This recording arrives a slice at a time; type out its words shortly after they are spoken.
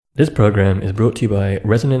This program is brought to you by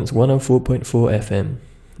Resonance 104.4 FM.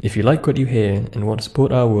 If you like what you hear and want to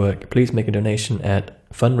support our work, please make a donation at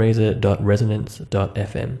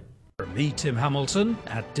fundraiser.resonance.fm. Me, Tim Hamilton,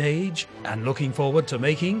 at Dage, and looking forward to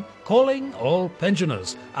making Calling All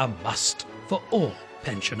Pensioners a must for all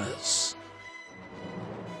pensioners.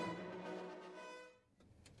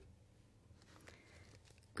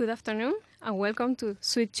 Good afternoon and welcome to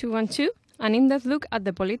Suite 212, an in-depth look at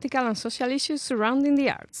the political and social issues surrounding the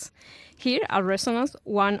arts, here at Resonance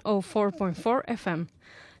 104.4 FM,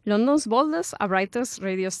 London's boldest and brightest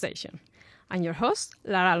radio station. I'm your host,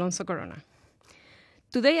 Lara Alonso Corona.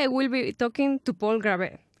 Today I will be talking to Paul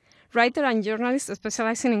Gravé, writer and journalist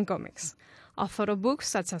specializing in comics, author of books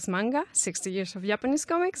such as Manga, 60 Years of Japanese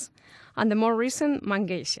Comics, and the more recent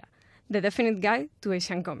Mangasia, The Definite Guide to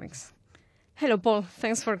Asian Comics. Hello, Paul.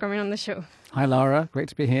 Thanks for coming on the show. Hi, Laura. Great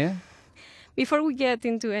to be here. Before we get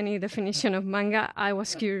into any definition of manga, I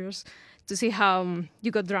was curious to see how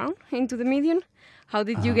you got drawn into the medium. How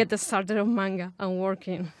did you get started on manga and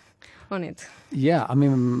working on it? Yeah, I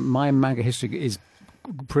mean, my manga history is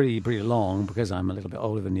pretty long because I'm a little bit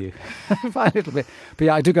older than you by a little bit. But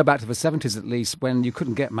yeah, I do go back to the 70s at least, when you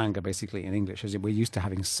couldn't get manga basically in English, as we're used to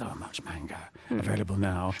having so much manga available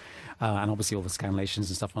now, and obviously all the scanlations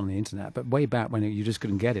and stuff on the internet. But way back when you just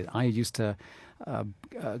couldn't get it, I used to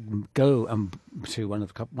go to one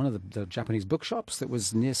of the Japanese bookshops that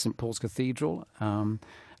was near St Paul's Cathedral, and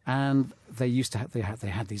they used to have they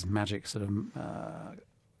had these magic sort of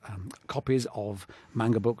copies of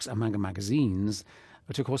manga books and manga magazines,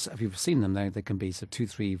 which of course, if you've seen them, they can be sort of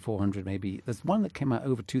 200, 300, 400 maybe. There's one that came out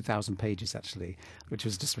over 2,000 pages actually, which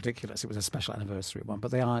was just ridiculous. It was a special anniversary one, but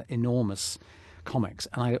they are enormous comics,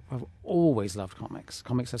 and I've always loved comics.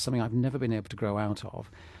 Comics are something I've never been able to grow out of,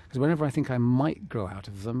 because whenever I think I might grow out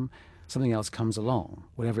of them, something else comes along,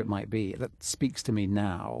 whatever it might be, that speaks to me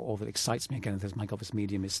now or that excites me again. My God, this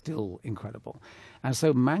medium is still incredible. And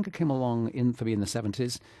so manga came along for me in the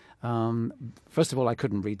 70s. First of all, I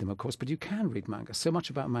couldn't read them, of course, but you can read manga. So much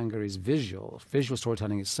about manga is visual. Visual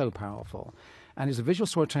storytelling is so powerful. And it's a visual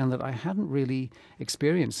storytelling that I hadn't really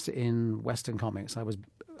experienced in Western comics.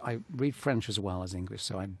 I read French as well as English,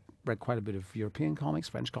 so I read quite a bit of European comics,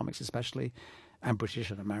 French comics especially, and British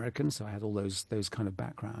and American, so I had all those kind of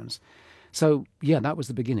backgrounds. So, yeah, that was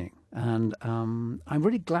the beginning. And I'm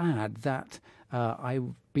really glad that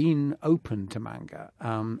I've been open to manga.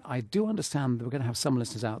 I do understand that we're going to have some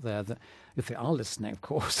listeners out there that, if they are listening, of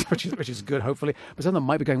course, which is good, hopefully, but some of them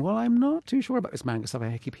might be going, well, I'm not too sure about this manga stuff.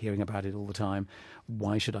 I keep hearing about it all the time.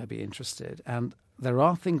 Why should I be interested? And there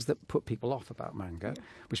are things that put people off about manga,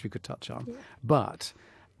 which we could touch on. Yeah. But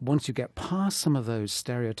once you get past some of those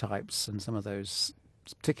stereotypes and some of those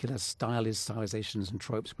particular stylizations and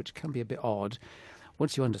tropes, which can be a bit odd,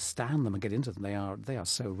 once you understand them and get into them, they are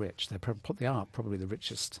so rich. They are probably the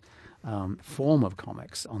richest form of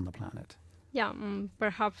comics on the planet. Yeah,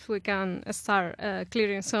 perhaps we can start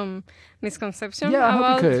clearing some misconceptions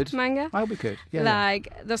about manga. I hope we could. Yeah,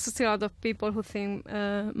 like, there's still a lot of people who think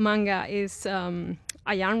manga is a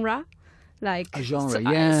genre, like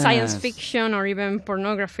science fiction or even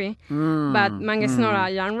pornography. But manga is not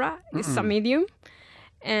a genre, it's a medium.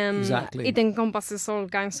 And it encompasses all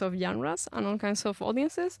kinds of genres and all kinds of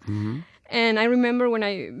audiences. And I remember when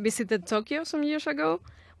I visited Tokyo some years ago,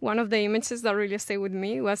 one of the images that really stayed with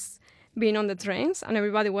me was being on the trains and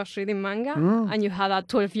everybody was reading manga, and you had a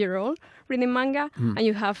 12-year-old reading manga, and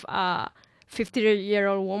you have a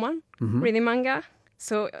 50-year-old woman reading manga.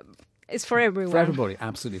 So it's for everyone. For everybody,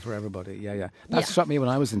 absolutely, for everybody. Yeah. That struck me when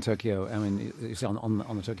I was in Tokyo. I mean, you see on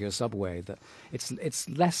the Tokyo subway that it's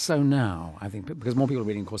less so now, I think, because more people are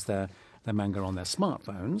reading, of course, their manga on their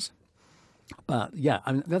smartphones. But yeah,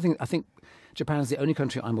 I mean, the other thing, I think Japan is the only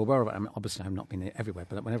country I'm aware of. I mean, obviously, I've not been everywhere,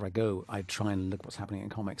 but whenever I go, I try and look what's happening in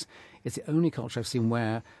comics. It's the only culture I've seen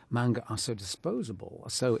where manga are so disposable,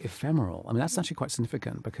 so ephemeral. I mean, that's actually quite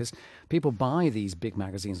significant because people buy these big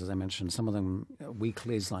magazines, as I mentioned. Some of them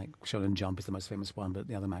weeklies, like Shonen Jump is the most famous one, but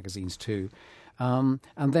the other magazines too. And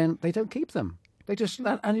then they don't keep them. They just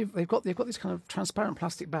they've got these kind of transparent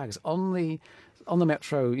plastic bags on the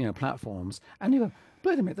metro platforms, and you go,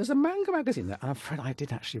 wait a minute, there's a manga magazine there. And I'm afraid I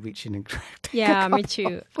did actually reach in and yeah, me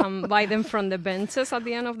too. Buy them from the benches at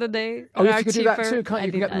the end of the day. Oh, you can do that too, can't you?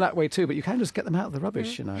 You can get them that way too, but you can just get them out of the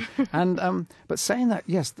rubbish, And but saying that,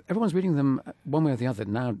 yes, everyone's reading them one way or the other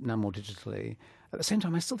now more digitally. At the same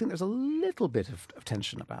time, I still think there's a little bit of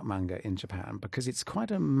tension about manga in Japan because it's quite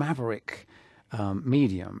a maverick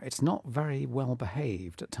medium. It's not very well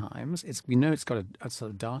behaved at times. It's got a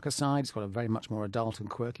sort of darker side. It's got a very much more adult and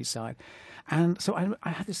quirky side. And so I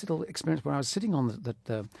had this little experience where I was sitting on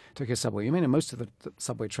the Tokyo subway. You may know most of the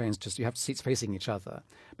subway trains you have seats facing each other.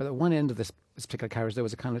 But at one end of this particular carriage, there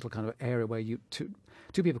was a little kind of area where two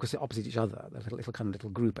people could sit opposite each other, a little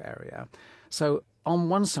group 40area. So on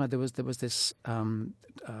one side there was this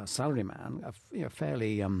salaryman,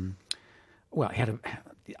 fairly. Well, he had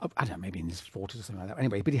I don't know, maybe in his 40s or something like that.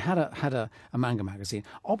 Anyway, but he had a manga magazine.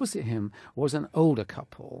 Opposite him was an older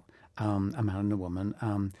couple, a man and a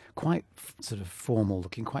woman, quite sort of formal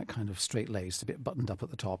looking, quite kind of straight-laced, a bit buttoned up at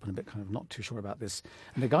the top and a bit kind of not too sure about this.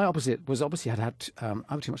 And the guy opposite was obviously had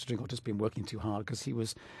either too much to drink or just been working too hard, because he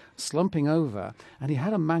was slumping over and he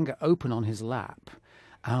had a manga open on his lap.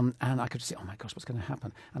 And I could see, oh my gosh, what's going to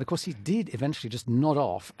happen? And of course, he did eventually just nod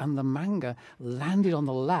off, and the manga landed on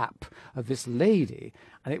the lap of this lady,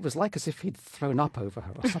 and it was like as if he'd thrown up over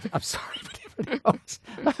her or something. I'm sorry, but it really was.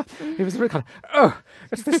 It was really kind of,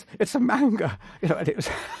 it's a manga, and it was.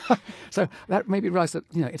 So that made me realise that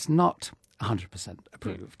it's not 100%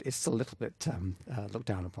 approved. It's still a little bit looked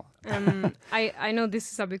down upon. I know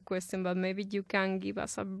this is a big question, but maybe you can give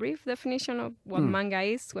us a brief definition of what manga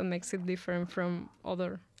is, what makes it different from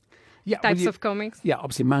other types of comics. Yeah,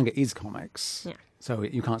 obviously manga is comics. Yeah. So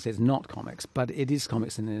you can't say it's not comics, but it is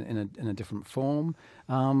comics in a different form.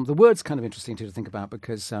 The word's kind of interesting too to think about,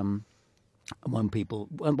 because one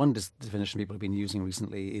definition people have been using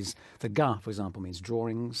recently is the ga, for example, means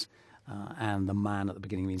drawings. And the man at the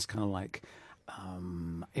beginning means kind of like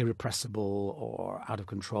irrepressible or out of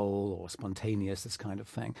control or spontaneous, this kind of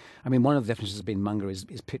thing. I mean, one of the definitions of being manga is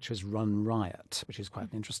pictures run riot, which is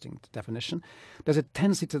quite an interesting definition. There's a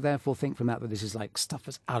tendency to therefore think from that this is like stuff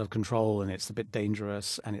that's out of control and it's a bit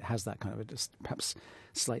dangerous, and it has that kind of perhaps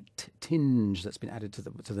slight tinge that's been added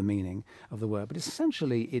to the meaning of the word. But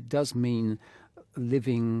essentially, it does mean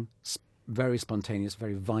living, very spontaneous,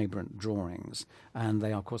 very vibrant drawings. And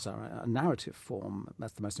they, of course, are a narrative form.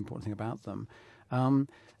 That's the most important thing about them.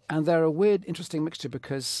 And they're a weird, interesting mixture,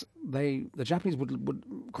 because the Japanese would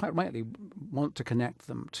quite rightly want to connect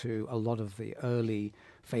them to a lot of the early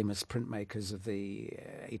famous printmakers of the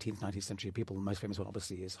 18th, 19th century people. The most famous one,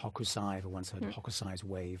 obviously, is Hokusai. Everyone's heard of Hokusai's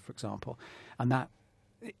Wave, for example. And that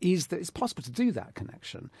is that it's possible to do that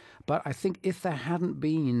connection. But I think if there hadn't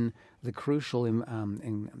been the crucial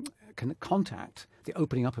contact, the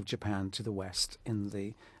opening up of Japan to the West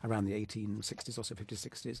around the 1860s or so, 50s,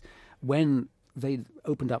 60s, when they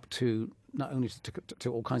opened up to not only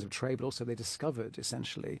to all kinds of trade, but also they discovered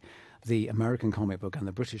essentially the American comic book and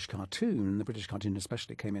the British cartoon. The British cartoon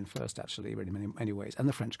especially came in first, actually, in many ways, and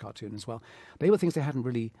the French cartoon as well. They were things they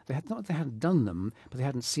hadn't done them, but they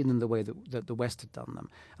hadn't seen them the way that the West had done them.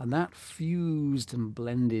 And that fused and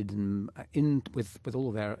blended in with all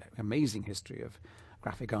of their amazing history of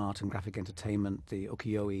graphic art and graphic entertainment, the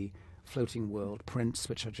ukiyo-e floating world prints,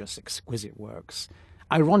 which are just exquisite works.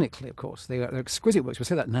 Ironically, of course, they're exquisite works. We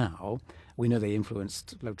say that now. We know they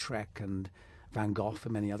influenced Lautrec and Van Gogh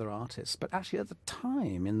and many other artists. But actually, at the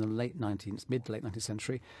time, in the mid to late 19th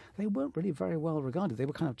century, they weren't really very well regarded. They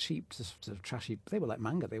were kind of cheap, sort of trashy. They were like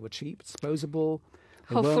manga. They were cheap, disposable.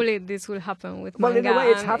 Hopefully, this will happen with manga. Well, in a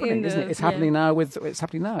way, it's happening, isn't it? It's happening now. It's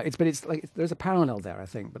happening now. It's like there's a parallel there, I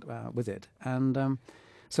think, but with it. And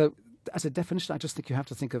so, as a definition, I just think you have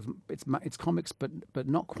to think of it's comics, but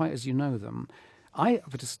not quite as you know them. I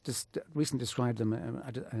just recently described them.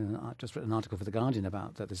 I just wrote an article for The Guardian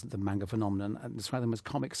about the manga phenomenon, and described them as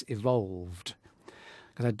comics evolved.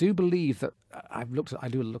 Because I do believe that I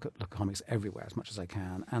do look at comics everywhere as much as I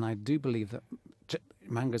can, and I do believe that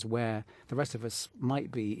manga's where the rest of us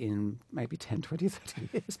might be in maybe 10, 20, 30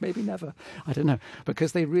 years, maybe never. I don't know,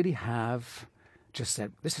 because they really have just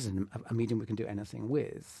said this is a medium we can do anything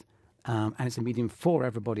with, and it's a medium for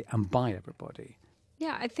everybody and by everybody.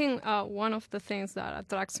 Yeah, I think one of the things that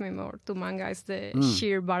attracts me more to manga is the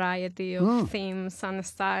sheer variety of themes and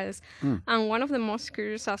styles. And one of the most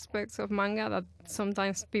curious aspects of manga that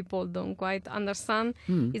sometimes people don't quite understand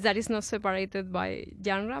is that it's not separated by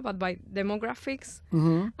genre, but by demographics.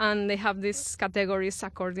 And they have these categories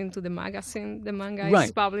according to the magazine the manga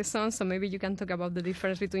is published on. So maybe you can talk about the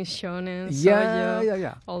difference between shonen,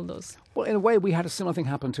 shoujo, all those. Well, in a way, we had a similar thing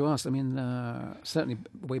happen to us. I mean, certainly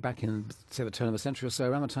way back in, say, the turn of the century or so,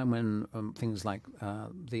 around the time when things like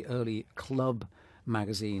the early club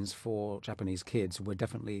magazines for Japanese kids were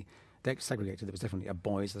definitely segregated. There was definitely a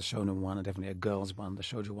boys, the shonen one, and definitely a girls one, the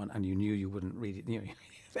shoujo one, and you knew you wouldn't read it.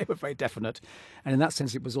 They were very definite. And in that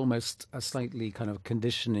sense, it was almost a slightly kind of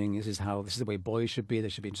conditioning. This is the way boys should be. They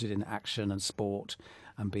should be interested in action and sport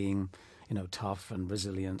and being tough and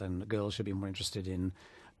resilient, and girls should be more interested in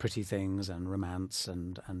pretty things and romance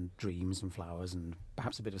and dreams and flowers and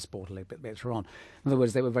perhaps a bit of sport a little bit later on. In other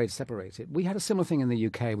words, they were very separated. We had a similar thing in the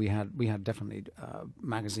UK. We had definitely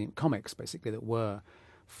comics basically that were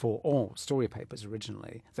or story papers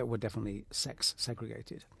originally that were definitely sex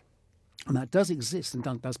segregated, and that does exist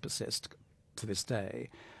and does persist to this day.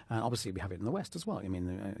 And obviously we have it in the West as well. I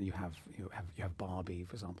mean, you have Barbie,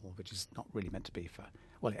 for example, which is not really meant to be for.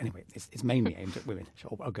 Well, anyway, it's mainly aimed at women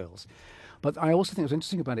or girls. But I also think what's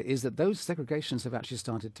interesting about it is that those segregations have actually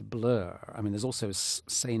started to blur. I mean, there's also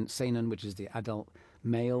seinen, which is the adult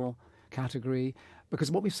male category,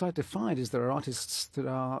 because what we've started to find is there are artists that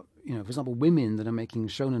are, for example, women that are making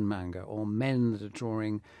shonen manga, or men that are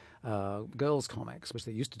drawing girls' comics, which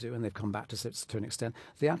they used to do, and they've come back to an extent.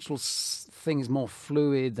 The actual thing is more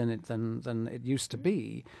fluid than it used to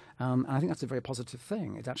be, and I think that's a very positive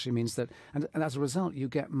thing. It actually means that, and as a result, you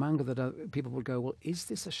get manga that people will go, well, is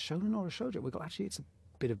this a shonen or a shoujo? We go, actually, it's a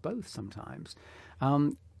bit of both sometimes.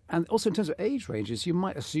 And also in terms of age ranges, you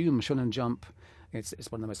might assume Shonen Jump, it's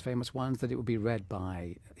one of the most famous ones, that it would be read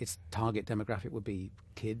by, its target demographic would be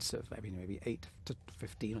kids of maybe 8 to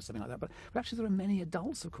 15 or something like that. But actually there are many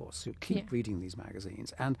adults, of course, who keep reading these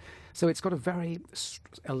magazines. And so it's got a very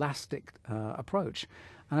elastic approach.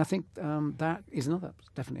 And I think that is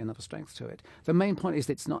definitely another strength to it. The main point is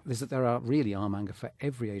that there are manga for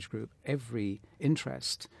every age group, every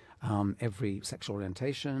interest, every sexual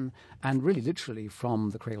orientation, and really literally from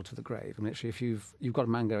the cradle to the grave. I mean, actually, if you've got a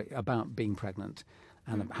manga about being pregnant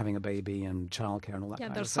and having a baby and childcare and all that kind of thing.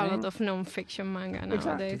 Yeah, there's a lot of non-fiction manga nowadays.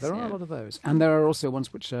 Exactly, there are a lot of those. And there are also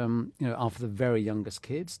ones which, are for the very youngest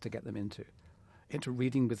kids to get them into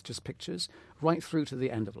reading with just pictures, right through to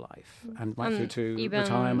the end of life, and through to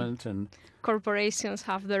retirement. And corporations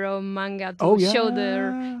have their own manga to show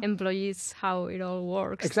their employees how it all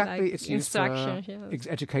works. Exactly, like it's instructions,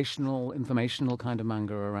 educational, informational kind of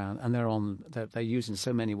manga around, and they're used in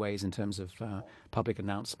so many ways in terms of public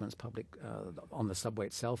announcements, on the subway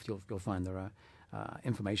itself. You'll find there are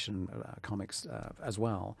information comics as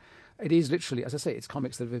well. It is literally, as I say, it's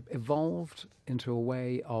comics that have evolved into a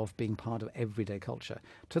way of being part of everyday culture,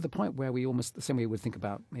 to the point where we almost, the same way we would think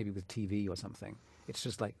about maybe with TV or something, it's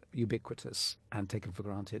just like ubiquitous and taken for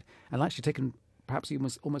granted, and actually taken perhaps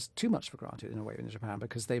almost too much for granted in a way in Japan,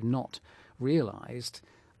 because they've not realised,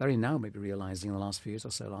 they're only now maybe realising in the last few years or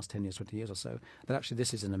so, last 10 years, 20 years or so, that actually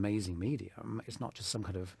this is an amazing medium. It's not just some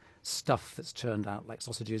kind of stuff that's churned out like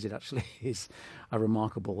sausages. It actually is a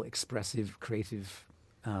remarkable, expressive, creative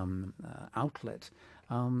outlet,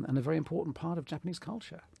 and a very important part of Japanese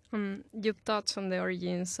culture. You've touched on the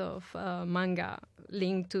origins of manga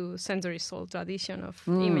linked to centuries-old tradition of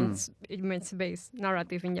image-based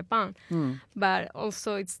narrative in Japan. But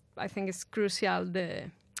also, I think it's crucial,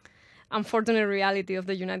 the unfortunate reality of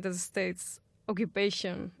the United States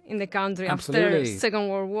occupation in the country after Second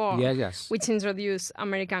World War, which introduced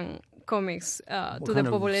American comics to the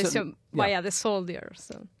population via the soldiers.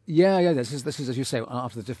 So. This is, as you say,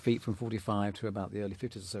 after the defeat from 45 to about the early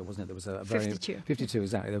 50s or so, wasn't it? There was a very 52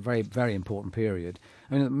 exactly, a very, very important period.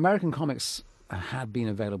 I mean, American comics had been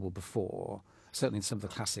available before, certainly in some of the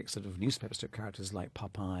classic sort of newspaper strip characters like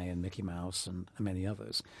Popeye and Mickey Mouse and many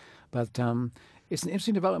others. But it's an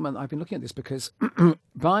interesting development. I've been looking at this because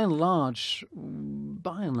by and large,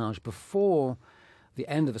 before the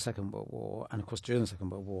end of the Second World War, and of course during the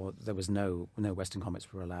Second World War, there was no Western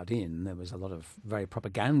comics were allowed in. There was a lot of very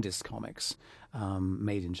propagandist comics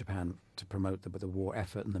made in Japan to promote the war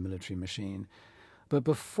effort and the military machine. But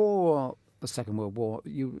before the Second World War,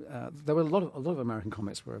 there were a lot of American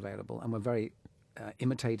comics were available and were very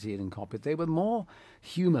imitated and copied. They were more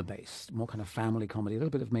humor-based, more kind of family comedy, a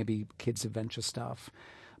little bit of maybe kids' adventure stuff.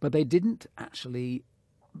 But they didn't actually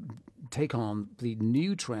take on the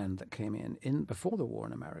new trend that came in before the war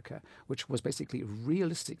in America, which was basically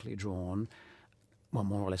realistically drawn, well,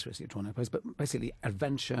 more or less realistically drawn, I suppose, but basically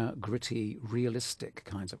adventure, gritty, realistic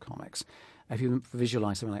kinds of comics. If you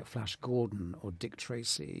visualize something like Flash Gordon or Dick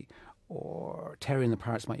Tracy or Terry and the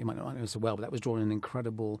Pirates, you might not know so well, but that was drawn in an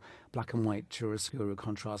incredible black and white chiaroscuro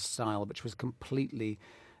contrast style, which was completely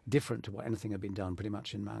different to what anything had been done pretty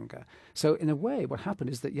much in manga. So in a way, what happened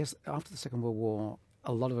is that, yes, after the Second World War,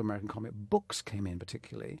 a lot of American comic books came in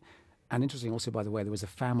particularly. And interesting also, by the way, there was a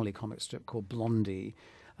family comic strip called Blondie,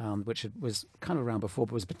 which was kind of around before,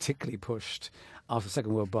 but was particularly pushed after the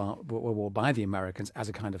Second World War by the Americans as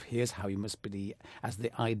a kind of, here's how you must be as the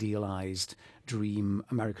idealized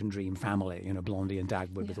American dream family, Blondie and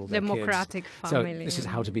Dagwood with all their democratic kids. family. So this is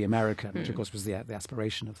how to be American, which of course was the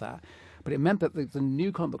aspiration of that. But it meant that the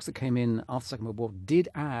new comic books that came in after the Second World War did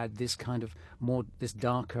add this kind of this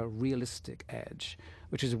darker, realistic edge,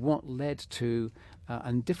 which is what led to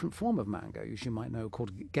a different form of manga, as you might know,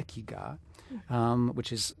 called gekiga, which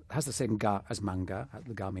has the same ga as manga,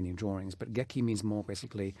 the ga meaning drawings, but geki means more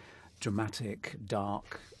basically dramatic,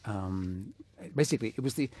 dark. Basically,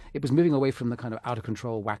 it was moving away from the kind of out of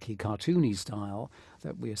control, wacky, cartoony style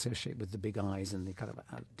that we associate with the big eyes and the kind of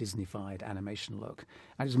Disney-fied animation look.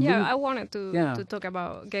 And I wanted to talk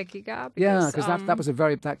about Gekiga. Because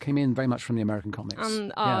that came in very much from the American comics.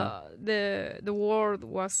 And the word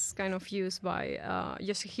was kind of used by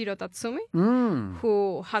Yoshihiro Tatsumi,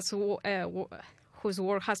 whose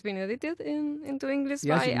work has been edited into English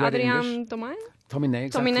by Adrien Tomine. Tomine,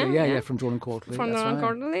 exactly. From Drawn and Quarterly. From Drawn and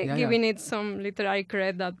Quarterly, giving it some literary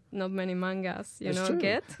credit that not many mangas,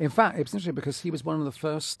 get. In fact, it's interesting because he was one of the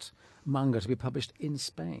first manga to be published in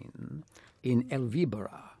Spain, in El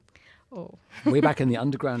Víbora. Oh. Way back in the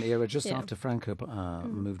underground era, just after Franco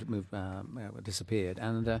disappeared.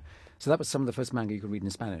 And so that was some of the first manga you could read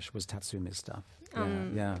in Spanish, was Tatsumi's stuff.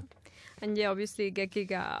 And obviously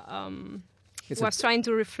Gekiga... was trying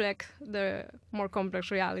to reflect the more complex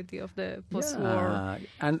reality of the post-war.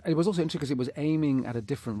 And it was also interesting because it was aiming at a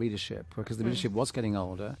different readership, because the readership was getting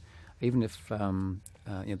older, even if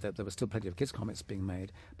there was still plenty of kids' comics being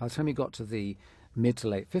made. By the time you got to the mid to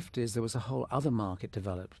late 50s, there was a whole other market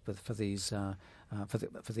developed for these for the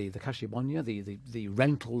kashibonya, the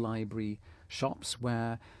rental library shops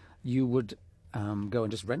where you would go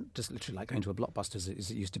and just rent, just literally like going to a Blockbuster as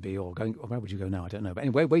it used to be, or where would you go now? I don't know. But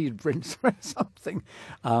anyway, where you'd rent something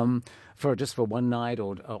for one night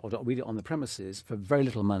or read it on the premises for very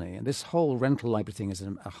little money. And this whole rental library thing is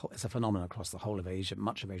a phenomenon across the whole of Asia.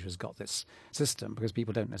 Much of Asia has got this system because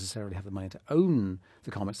people don't necessarily have the money to own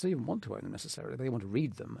the comics. They don't even want to own them necessarily. They want to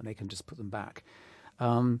read them and they can just put them back.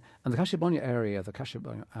 And the kashibonya area, the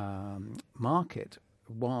kashibonya market,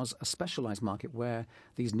 was a specialized market where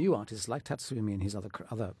these new artists like Tatsumi and his other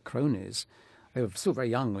cronies, they were still very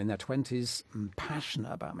young, in their 20s, and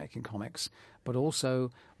passionate about making comics, but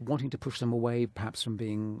also wanting to push them away perhaps from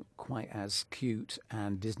being quite as cute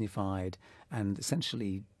and Disney-fied and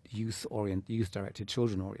essentially youth-directed,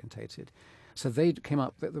 children-orientated. So they came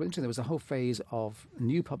up, there was a whole phase of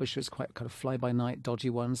new publishers, quite kind of fly-by-night, dodgy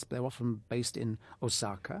ones. They're often based in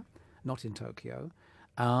Osaka, not in Tokyo.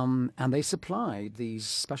 And they supplied these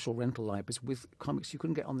special rental libraries with comics you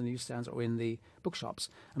couldn't get on the newsstands or in the bookshops.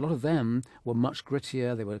 And a lot of them were much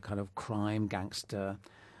grittier. They were kind of crime, gangster,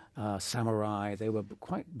 samurai. They were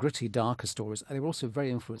quite gritty, darker stories. They were also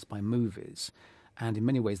very influenced by movies. And in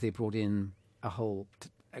many ways, they brought in a whole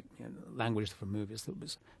language from movies that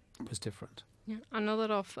was different. Yeah.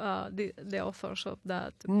 Another of the authors of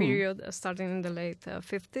that period, starting in the late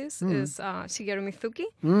 50s, is Shigeru Mizuki.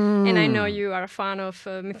 And I know you are a fan of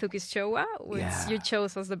Mizuki's Showa, which you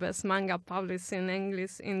chose as the best manga published in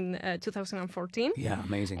English in 2014. Yeah,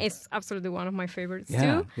 amazing. It's absolutely one of my favorites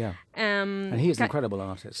too. Yeah. And he is an incredible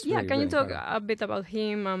artist. Yeah, really, can you really talk incredible. a bit about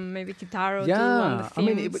him and maybe Kitaro too? And the themes?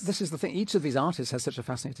 I mean, this is the thing. Each of these artists has such a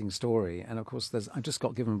fascinating story. And of course, I just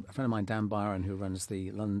got given a friend of mine, Dan Byron, who runs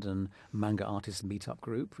the London Manga Artists Meetup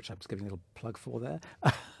group, which I'm just giving a little plug for there,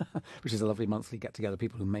 which is a lovely monthly get-together,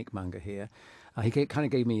 people who make manga here. He kind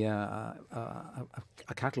of gave me a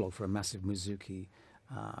catalogue for a massive Mizuki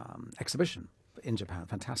exhibition in Japan.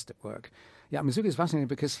 Fantastic work. Yeah, Mizuki is fascinating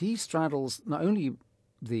because he straddles not only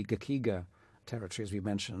the Gekiga territory, as we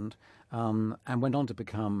mentioned, and went on to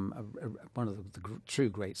become one of the true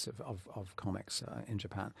greats of comics in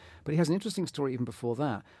Japan. But he has an interesting story even before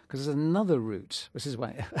that, because there's another route, which is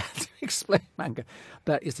why to explain manga,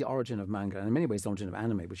 that is the origin of manga, and in many ways the origin of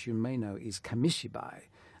anime, which you may know is Kamishibai.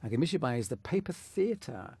 And Kamishibai is the paper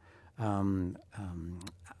theatre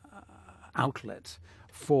outlet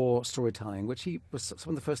for storytelling, which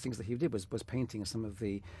some of the first things that he did was painting some of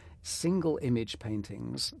the single image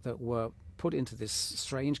paintings that were put into this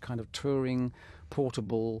strange kind of touring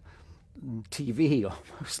portable TV,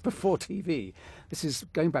 almost before TV. This is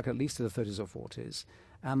going back at least to the 30s or 40s.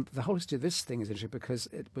 And the whole history of this thing is interesting because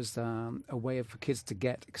it was a way for kids to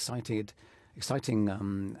get exciting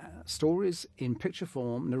stories in picture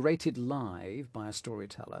form, narrated live by a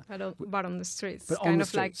storyteller. But on the streets, but kind on the of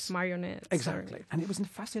streets. like marionettes. Exactly. And it was a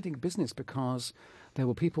fascinating business because there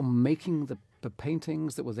were people making the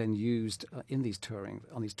paintings that were then used on these touring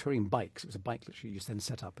bikes. It was a bike literally you then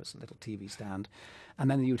set up as a little TV stand. And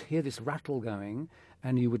then you'd hear this rattle going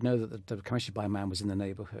and you would know that the Kamishibai man was in the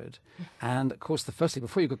neighborhood. And of course, the first thing,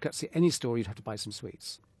 before you could see any story, you'd have to buy some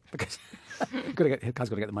sweets. because guy's got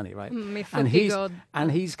to get the money, right? God.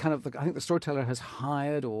 And he's kind of, I think the storyteller has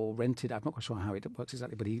hired or rented, I'm not quite sure how it works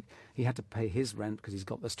exactly, but he had to pay his rent because he's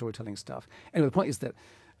got the storytelling stuff. Anyway, the point is that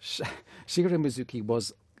Shigeru Mizuki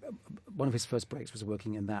was, one of his first breaks was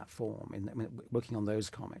working in that form, working on those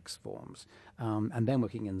comics forms, and then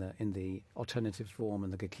working in the alternative form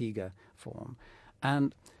and the Gekiga form.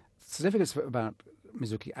 And significance about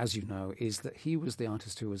Mizuki, as you know, is that he was the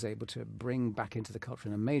artist who was able to bring back into the culture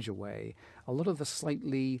in a major way a lot of the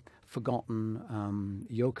slightly forgotten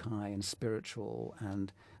yokai and spiritual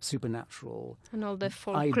and supernatural and all the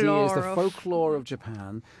ideas, the folklore of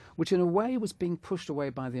Japan, which in a way was being pushed away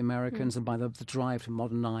by the Americans and by the drive to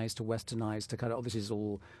modernize, to westernize, to kind of, this is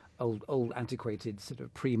all old antiquated sort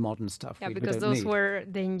of pre-modern stuff. Yeah, because those were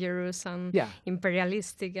dangerous and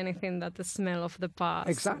imperialistic. Anything that the smell of the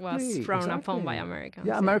past was frowned upon by Americans.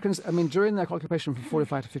 Yeah, Americans, I mean, during their occupation from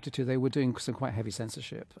 45 to 52, they were doing some quite heavy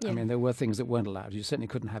censorship. I mean, there were things that weren't allowed. You certainly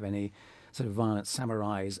couldn't have any sort of violent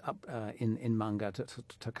samurais up in manga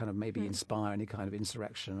to kind of maybe inspire any kind of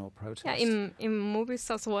insurrection or protest. Yeah, in movies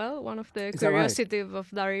as well. One of the curiosities of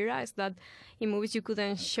that era is that in movies you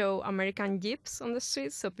couldn't show American jeeps on the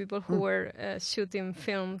streets, so people who were shooting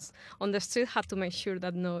films on the street had to make sure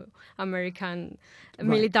that no American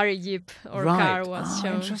military jeep or car was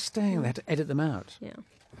shown. Interesting. They had to edit them out. Yeah.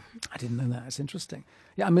 I didn't know that. It's interesting.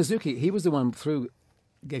 Yeah, and Mizuki, he was the one through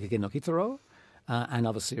Gekige no Kitaro, and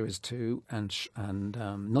other series too, and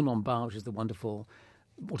Non-Non-Ba, which is the wonderful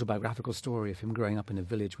autobiographical story of him growing up in a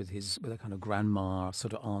village with a kind of grandma,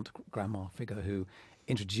 sort of grandma figure who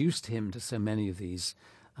introduced him to so many of these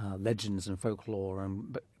legends and folklore,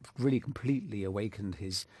 but really completely awakened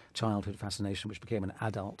his childhood fascination, which became an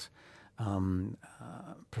adult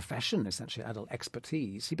profession, essentially adult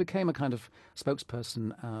expertise. He became a kind of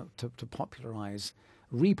spokesperson to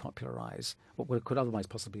repopularize what could otherwise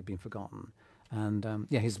possibly have been forgotten. And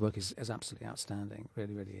his work is absolutely outstanding.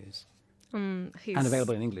 Really, really is. And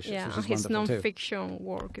available in English. Yeah, which is his wonderful non-fiction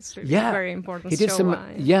work is really very important. He did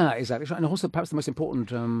exactly. And also perhaps the most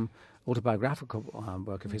important autobiographical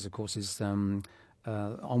work of his, of course, is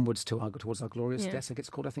Onwards Towards Our Glorious Death, it's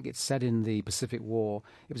called. I think it's set in the Pacific War.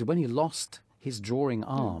 It was when he lost his drawing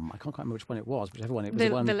arm. I can't quite remember which one it was, whichever one. It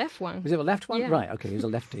was the left one. Was it the left one? Yeah. Right, okay, he was a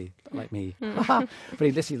lefty, like me. But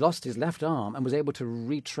he lost his left arm and was able to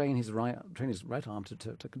retrain his right arm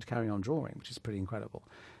to carry on drawing, which is pretty incredible.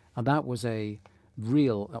 And that was a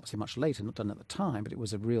real, obviously much later, not done at the time, but it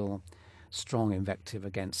was a real strong invective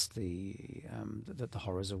against the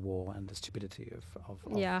horrors of war and the stupidity of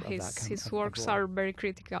his works are very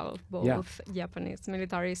critical of both Japanese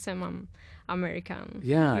militarism and American.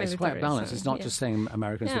 Yeah, it's quite balanced. It's not just saying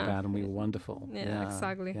Americans were bad and we were wonderful. Yeah,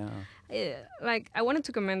 exactly. Yeah. I wanted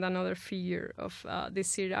to commend another figure of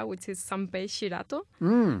this era, which is Sanpei Shirato,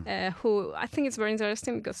 who I think is very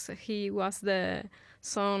interesting because he was the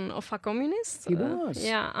son of a communist. He was.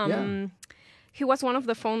 He was one of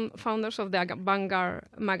the founders of the Vanguard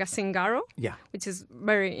magazine Garo, which is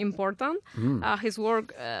very important. His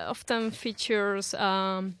work often features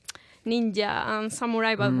ninja and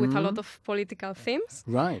samurai, but with a lot of political themes.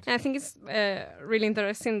 Right. And I think it's really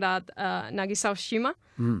interesting that Nagisa Oshima,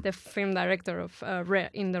 the film director of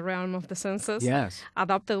In the Realm of the Senses,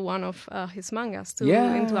 adapted one of his mangas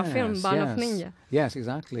into a film, Ball of Ninja. Yes,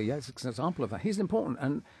 exactly. Yes, it's an example of that. He's important,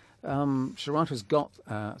 and Shirato's got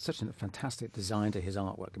such a fantastic design to his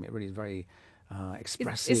artwork. I mean, it really is very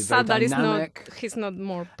expressive, it's sad very that dynamic. He's not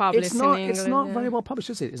more published in English. It's not very well published,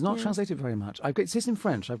 is it? It's not translated very much. It's in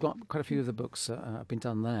French. I've got quite a few of the books have been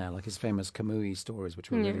done there, like his famous Kamui stories,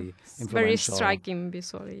 which were really influential. Very striking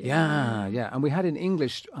visually. Yeah. And we had in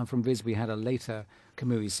English, from Viz, we had a later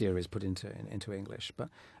Kamui series put into English.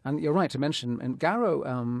 And you're right to mention, and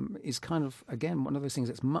Garo is kind of, again, one of those things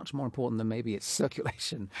that's much more important than maybe its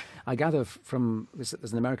circulation. I gather from, there's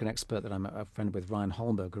an American expert that I'm a friend with, Ryan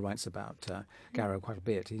Holmberg, who writes about Garo quite a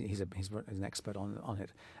bit. He's an expert on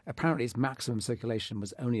it. Apparently its maximum circulation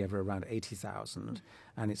was only ever around 80,000,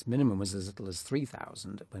 and its minimum was as little as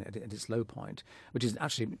 3,000 at its low point, which is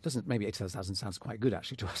actually, maybe 80,000 sounds quite good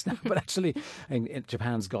actually to us now, but actually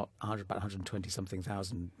Japan's got about 120-something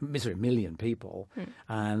million people,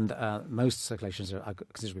 and most circulations are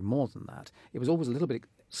considerably more than that. It was always a little bit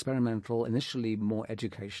experimental, initially more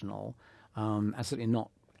educational, and certainly not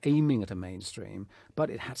aiming at a mainstream, but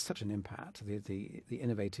it had such an impact. The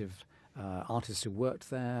innovative artists who worked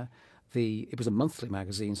there. It was a monthly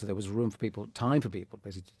magazine, so there was time for people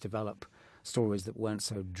basically to develop stories that weren't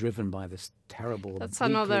so driven by this terrible That's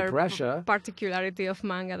weekly another pressure. particularity of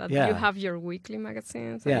manga, that you have your weekly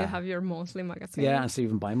magazines and you have your monthly magazines. Yeah, and so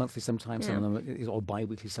even bi-monthly sometimes, some of them, or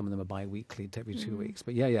bi-weekly, some of them are bi-weekly, every 2 weeks.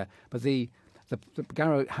 But but the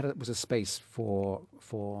Garo was a space for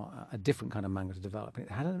a different kind of manga to develop. It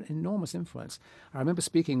had an enormous influence. I remember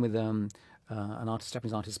speaking with an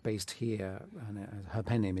Japanese artist based here, and her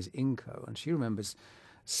pen name is Inko, and she remembers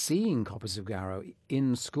seeing copies of Garo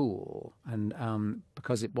in school, and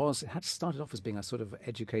because it had started off as being a sort of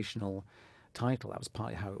educational title. That was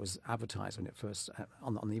partly how it was advertised when it first,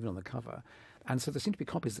 even on the cover. And so there seemed to be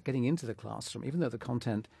copies getting into the classroom, even though the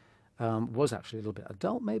content was actually a little bit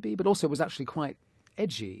adult, maybe, but also it was actually quite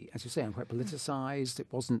edgy, as you say, and quite politicized. It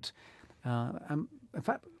wasn't. In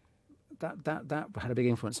fact, that had a big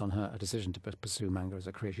influence on her decision to pursue manga as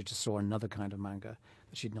a career. She just saw another kind of manga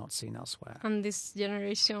that she'd not seen elsewhere. And this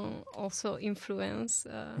generation also influenced,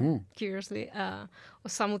 curiously,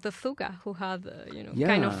 Osamu Tezuka, who had,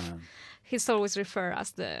 kind of. He's always referred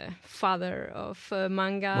as the father of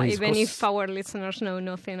manga, well, even if our listeners know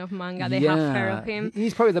nothing of manga, they have heard of him.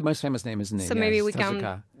 He's probably the most famous name, isn't he? So maybe we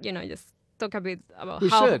Tezuka. can, just talk a bit about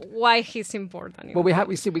why he's important. Well,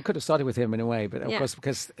 we could have started with him in a way, but of course,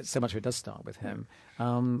 because so much of it does start with him.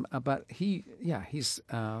 But he's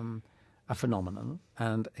a phenomenon,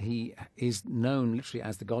 and he is known literally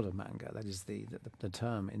as the god of manga. That is the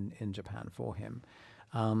term in Japan for him.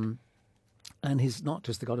 And he's not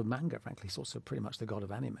just the god of manga, frankly. He's also pretty much the god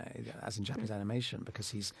of anime, as in Japanese animation, because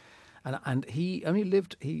he only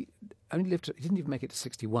lived. He didn't even make it to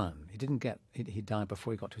 61. He died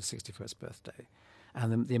before he got to his 61st birthday.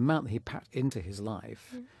 And the amount that he packed into his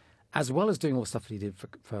life, as well as doing all the stuff that he did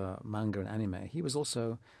for manga and anime, he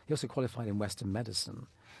also qualified in Western medicine.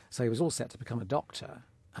 So he was all set to become a doctor,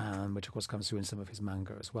 which of course comes through in some of his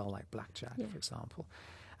manga as well, like Blackjack, for example.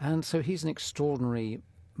 And so he's an extraordinary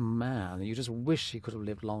man. You just wish he could have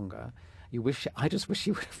lived longer. I just wish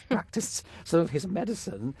he would have practiced some of his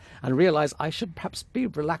medicine and realized I should perhaps be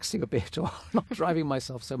relaxing a bit or not driving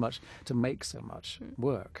myself so much to make so much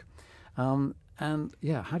work. And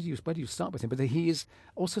where do you start with him? But he is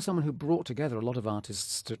also someone who brought together a lot of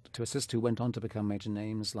artists to assist, who went on to become major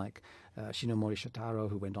names, like Shinomori Shotaro,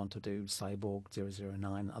 who went on to do Cyborg 009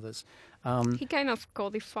 and others. He kind of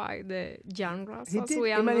codified the genres. He did.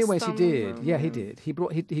 In many ways, he did. Yeah, he did. He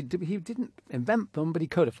didn't invent them, but he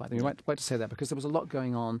codified them. You're right to say that, because there was a lot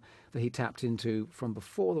going on that he tapped into from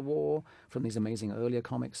before the war, from these amazing earlier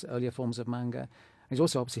comics, earlier forms of manga. He's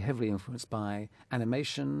also obviously heavily influenced by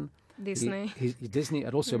animation. Disney. Disney,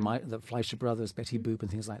 and also the Fleischer Brothers, Betty Boop and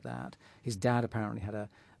things like that. His dad apparently had a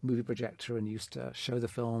movie projector and used to show the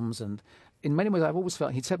films. And in many ways, I've always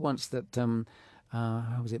felt, he said once that,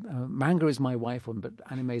 how was it? Manga is my wife, but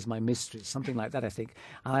anime is my mistress, something like that, I think.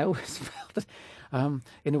 And I always felt that,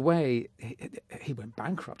 in a way, he went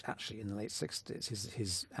bankrupt, actually, in the late 60s,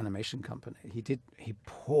 his animation company. He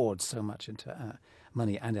poured so much into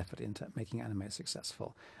money and effort into making anime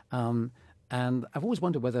successful. And I've always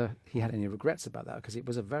wondered whether he had any regrets about that, because it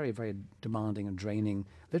was a very, very demanding and draining,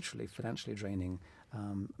 literally financially draining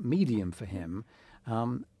medium for him.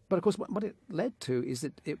 But of course, what it led to is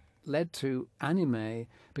that it led to anime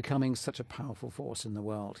becoming such a powerful force in the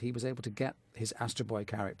world. He was able to get his Astro Boy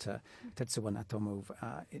character, Tetsuo Natomu,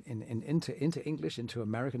 into English, into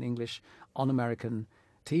American English, on American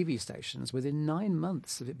TV stations within 9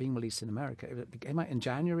 months of it being released in America. It came out in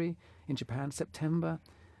January in Japan, September.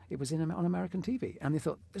 It was on American TV, and they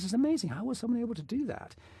thought, this is amazing. How was someone able to do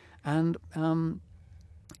that? And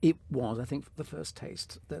it was, I think, the first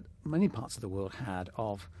taste that many parts of the world had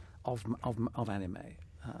of anime.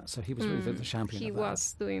 So he was really the champion of that. He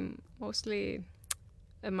was doing mostly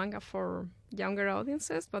a manga for younger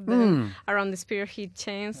audiences, but then around this period he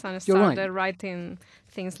changed and started writing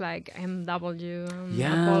things like MW and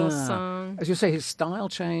Apollo Song. As you say, his style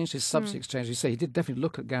changed, his subjects changed. You say he did definitely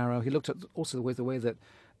look at Garo. He looked at also the way that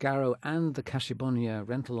Garo and the Kashibunya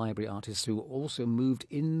rental library artists, who also moved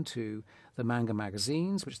into the manga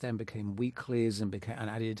magazines, which then became weeklies and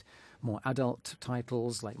added more adult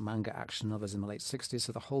titles like Manga Action and others in the late 60s.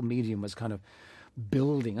 So the whole medium was kind of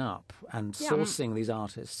building up and sourcing these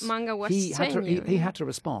artists. Manga was he had to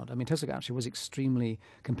respond. I mean, Tezuka actually was extremely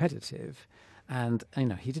competitive, and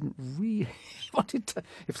he didn't really wanted to.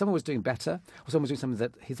 If someone was doing better, or someone was doing something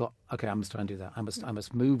that he thought, okay, I must try and do that. I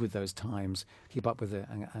must move with those times, keep up with it,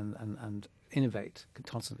 and innovate,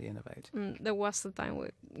 constantly innovate. There was a time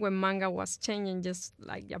when manga was changing, just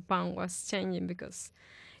like Japan was changing, because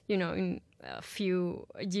in a few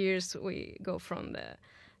years we go from the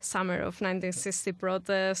summer of 1960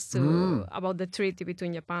 protests to about the treaty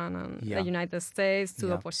between Japan and the United States,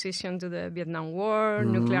 to opposition to the Vietnam War,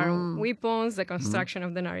 nuclear weapons, the construction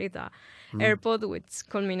of the Narita airport, which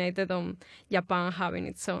culminated on Japan having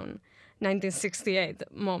its own 1968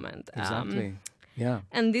 moment. Exactly. Yeah.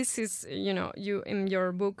 And this is, you in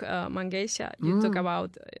your book, Mangeisha, you talk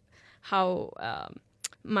about how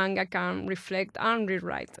manga can reflect and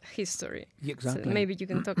rewrite history. Exactly. So maybe you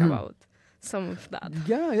can talk about some of that.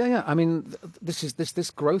 Yeah. I mean,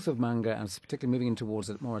 this growth of manga, and particularly moving in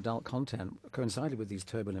towards more adult content, coincided with these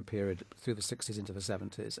turbulent period through the 60s into the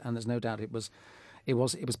 70s, and there's no doubt it was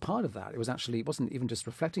part of that. It wasn't even just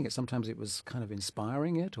reflecting it. Sometimes it was kind of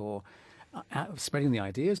inspiring it or spreading the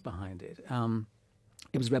ideas behind it.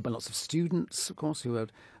 It was read by lots of students, of course, who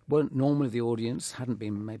weren't normally the audience, hadn't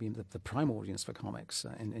been maybe the prime audience for comics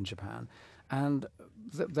in Japan. And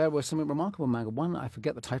there were some remarkable manga. One, I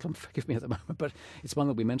forget the title, forgive me at the moment, but it's one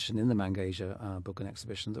that we mentioned in the Mangasia book and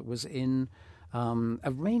exhibition that was in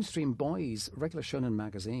a mainstream boys, regular shonen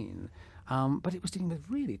magazine. But it was dealing with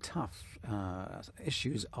really tough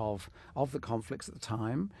issues of the conflicts at the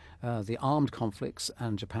time, the armed conflicts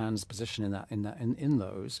and Japan's position in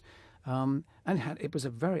those. And it was a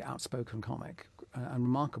very outspoken comic and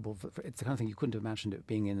remarkable. It's the kind of thing you couldn't have imagined it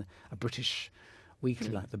being in a British weekly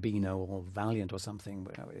like the Beano or Valiant or something.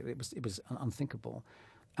 It was unthinkable.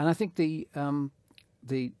 And I think the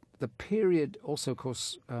period also, of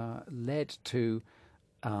course, led to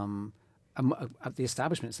the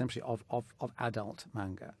establishment essentially of adult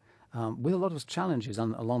manga, with a lot of challenges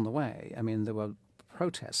along the way. I mean, there were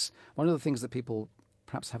protests. One of the things that people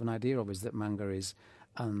perhaps have an idea of is that manga is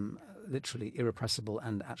literally irrepressible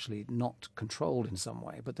and actually not controlled in some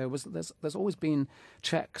way. But there's always been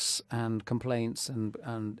checks and complaints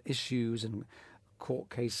and issues and court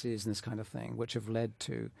cases and this kind of thing, which have led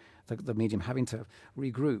to the medium having to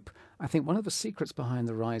regroup. I think one of the secrets behind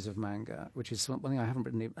the rise of manga, which is one thing I haven't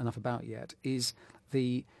written enough about yet, is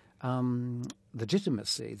the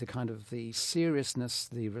legitimacy, the kind of the seriousness,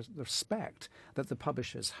 the respect that the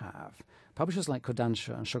publishers have. Publishers like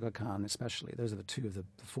Kodansha and Shogakukan especially, those are the two of the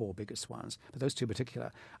four biggest ones, but those two in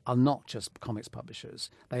particular are not just comics publishers.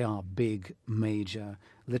 They are big, major,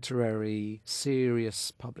 literary,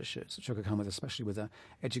 serious publishers. Shogakukan, especially with an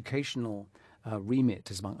educational remit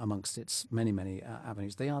amongst its many, many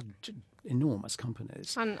avenues. They are enormous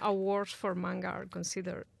companies. And awards for manga are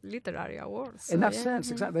considered literary awards. In that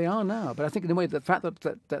sense, exactly, they are now. But I think in a way, the fact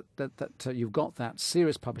that you've got that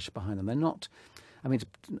serious publisher behind them, they're not... I mean,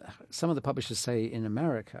 some of the publishers, say, in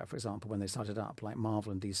America, for example, when they started up, like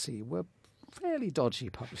Marvel and DC, were fairly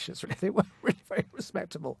dodgy publishers. Really. They weren't really very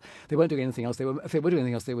respectable. They weren't doing anything else. If they were doing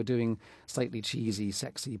anything else, they were doing slightly cheesy,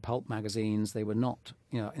 sexy pulp magazines. They were not,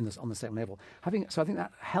 on the same level. So I think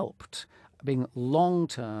that helped, being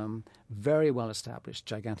long-term, very well-established,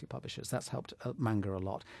 gigantic publishers. That's helped manga a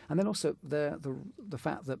lot. And then also the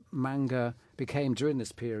fact that manga became, during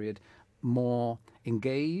this period, more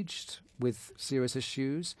engaged with serious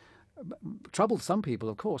issues, troubled some people,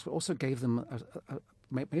 of course, but also gave them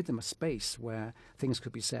made them a space where things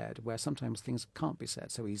could be said, where sometimes things can't be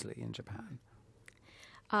said so easily in Japan.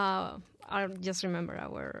 I just remember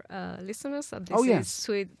our listeners that this yes. is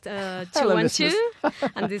Sweet 212,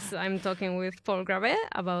 and this I'm talking with Paul Gravé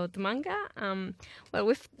about manga.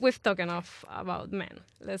 Well, we've talked enough about men.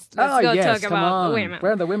 Let's go talk about women.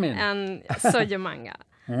 Where are the women? And shoujo manga.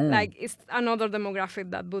 Like, it's another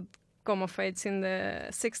demographic that would come of age in the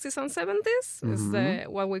 60s and 70s. It's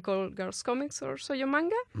what we call girls' comics or shoujo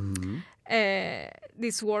manga.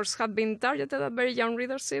 These works had been targeted at very young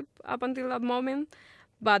readership up until that moment,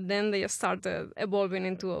 but then they started evolving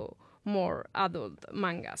into more adult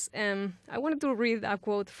mangas. I wanted to read a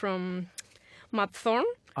quote from Matt Thorne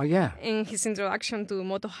in his introduction to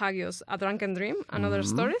Moto Hagio's A Drunken Dream and Other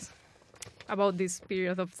Stories about this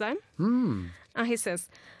period of time. And he says,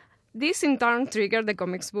 this in turn triggered the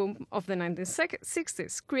comics boom of the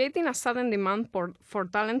 1960s, creating a sudden demand for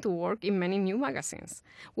talent to work in many new magazines,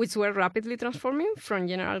 which were rapidly transforming from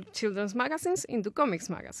general children's magazines into comics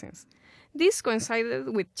magazines. This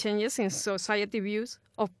coincided with changes in society views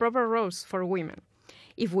of proper roles for women.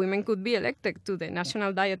 If women could be elected to the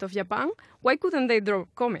national diet of Japan, why couldn't they draw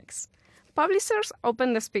comics? Publishers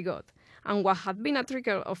opened the spigot, and what had been a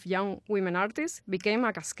trickle of young women artists became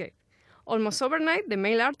a cascade. Almost overnight, the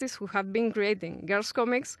male artists who had been creating girls'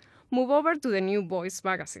 comics moved over to the new boys'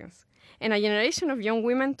 magazines, and a generation of young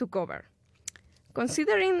women took over.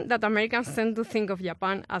 Considering that Americans tend to think of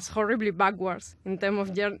Japan as horribly backwards in terms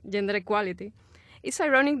of gender equality, it's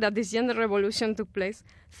ironic that this gender revolution took place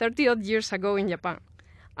 30-odd years ago in Japan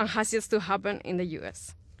and has yet to happen in the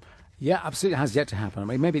US. Yeah, absolutely. It has yet to happen. I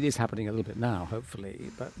mean, maybe it is happening a little bit now, hopefully.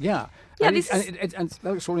 But yeah. Yeah, and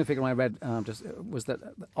the extraordinary figure I read was that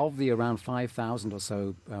of the around 5,000 or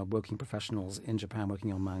so working professionals in Japan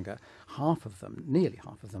working on manga, nearly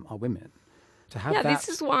half of them are women. To have this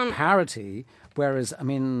is one parity, whereas, I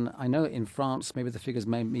mean, I know in France maybe the figures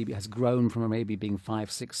maybe has grown from maybe being 5,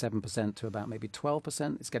 6, 7% to about maybe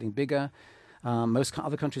 12%. It's getting bigger. Most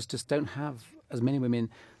other countries just don't have as many women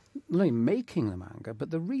not only making the manga,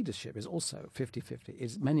 but the readership is also 50-50.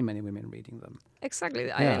 It's many, many women reading them. Exactly.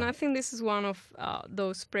 Yeah. And I think this is one of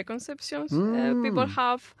those preconceptions people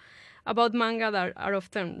have about manga that are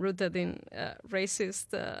often rooted in racist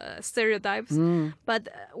stereotypes. But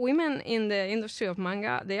women in the industry of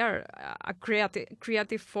manga, they are a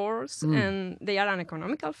creative force, and they are an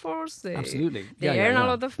economical force. Absolutely. They earn a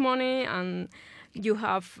lot of money, and you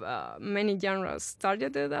have many genres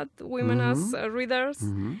targeted at women as readers,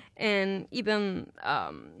 and even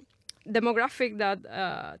demographic that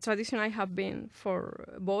traditionally have been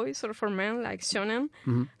for boys or for men, like shonen,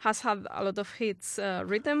 has had a lot of hits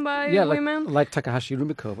written by women. Like Takahashi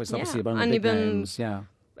Rumiko was obviously one of the big names. Yeah.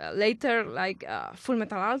 Later, like Full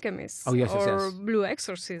Metal Alchemist or Blue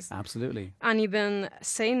Exorcist. Absolutely. And even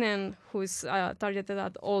seinen, who is targeted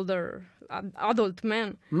at older adult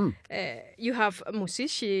men. You have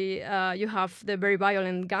Mushishi, you have the very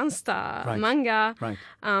violent gangsta manga. Right.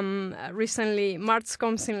 Recently, March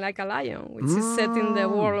Comes In Like a Lion, which is set in the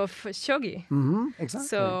world of shogi. Exactly.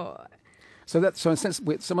 So in a sense,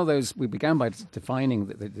 with some of those, we began by defining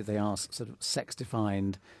that they are sort of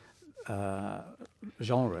sex-defined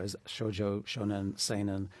genres, shoujo, shonen,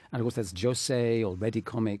 seinen, and of course there's josei or ready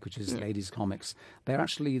comic, which is ladies' comics. They're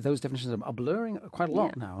actually, those definitions are blurring quite a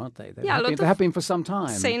lot now, aren't they? They have been for some time.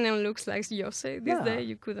 Seinen looks like josei these days,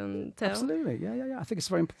 you couldn't tell. Absolutely, yeah. I think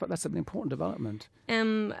that's an important development.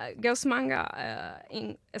 Girls manga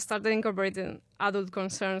started incorporating adult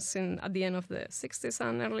concerns at the end of the 60s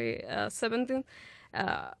and early 70s.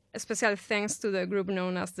 Especially thanks to the group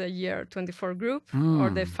known as the Year 24 Group, or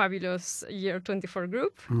the fabulous Year 24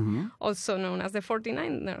 Group, also known as the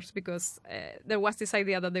 49ers, because there was this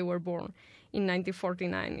idea that they were born in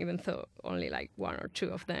 1949, even though only like one or two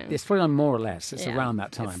of them. It's 49 more or less. It's around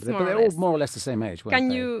that time, but they're all more or less the same age.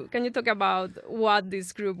 Can you talk about what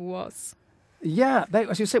this group was? Yeah,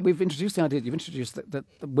 as you said, you've introduced that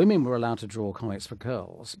women were allowed to draw comics for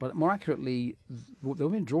girls, but more accurately, the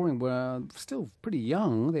women drawing were still pretty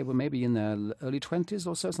young. They were maybe in their early 20s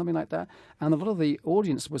or so, something like that. And a lot of the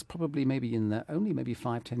audience was probably maybe only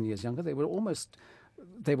 5-10 years younger. They were almost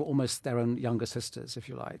their own younger sisters, if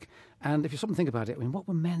you like. And if you stop and think about it, I mean, what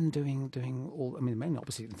were men doing men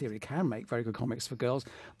obviously in theory can make very good comics for girls,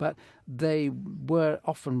 but they were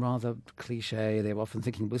often rather cliche. They were often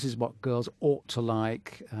thinking, this is what girls ought to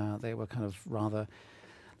like. They were kind of rather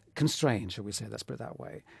constrained, shall we say, let's put it that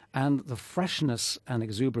way. And the freshness and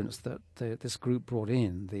exuberance that this group brought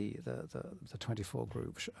in, the 24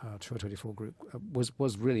 group, Showa 24 group,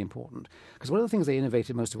 was really important. Because one of the things they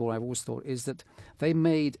innovated most of all, I've always thought, is that they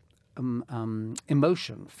made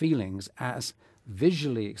emotion, feelings, as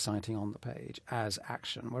visually exciting on the page as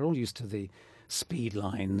action. We're all used to the speed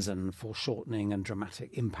lines and foreshortening and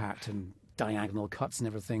dramatic impact and diagonal cuts and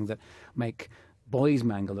everything that make boys'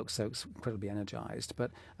 manga looks so incredibly energized,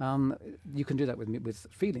 but you can do that with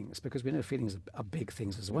feelings, because we know feelings are big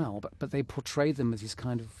things as well. But they portray them as these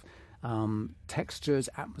kind of textures,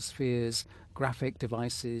 atmospheres, graphic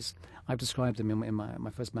devices. I've described them in my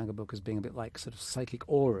first manga book as being a bit like sort of psychic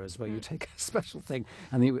auras, where you take a special thing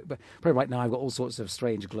and but probably right now I've got all sorts of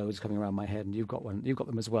strange glows coming around my head, and you've got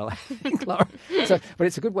them as well, Clara. But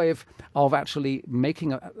it's a good way of actually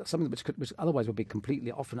making something which otherwise would be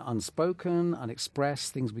completely often unspoken,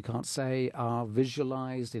 unexpressed, things we can't say are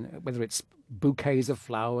visualized, whether it's bouquets of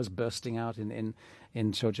flowers bursting out in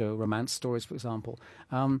shoujo romance stories, for example.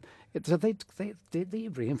 So they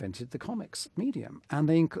reinvented the comics medium, and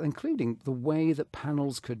including the way that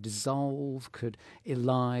panels could dissolve, could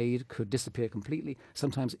elide, could disappear completely.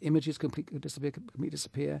 Sometimes images could completely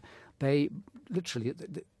disappear. They literally,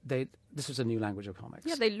 this was a new language of comics.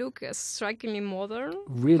 Yeah, they look strikingly modern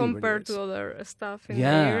really compared to other stuff in the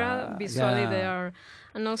era. Visually, they are,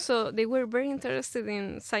 and also they were very interested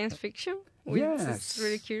in science fiction. Which is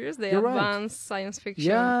really curious. They advanced science fiction.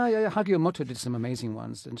 Yeah. Hagio Moto did some amazing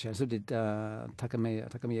ones, didn't she? So did Takamiya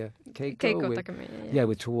Keiko.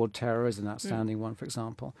 With Toward Terror is an outstanding one, for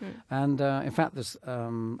example. And in fact, there's I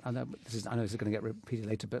know this is going to get repeated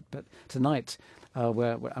later, but tonight I'm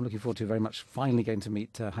looking forward to very much finally getting to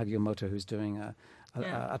meet Hagio Moto, who's doing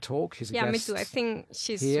a talk. She's a me guest. too. I think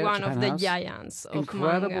she's Here, one Japan of the House. giants of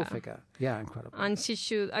Incredible manga. figure. Yeah, incredible. And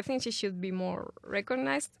I think she should be more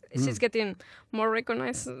recognized. She's getting more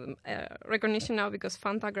recognition now because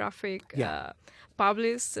Fantagraphic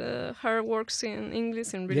published her works in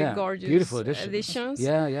English in really gorgeous beautiful editions.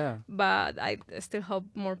 Yeah. But I still hope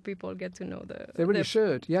more people get to know They really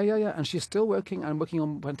should. Yeah. And she's still working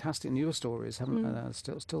on fantastic newer stories.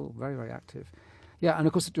 Still very, very active. Yeah, and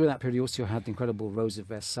of course during that period you also had the incredible Rose of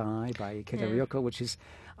Versailles by Ikeita Ryoko, which is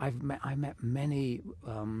I met many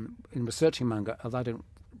in researching manga. Although I don't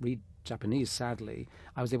read Japanese, sadly,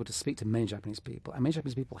 I was able to speak to many Japanese people, and many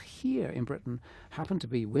Japanese people here in Britain happen to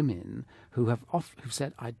be women who've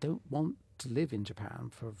said, I don't want to live in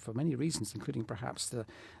Japan for many reasons, including perhaps the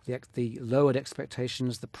lowered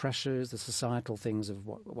expectations, the pressures, the societal things of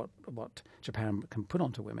what Japan can put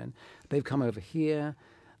onto women. They've come over here.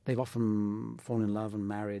 They've often fallen in love and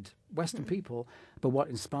married Western people, but what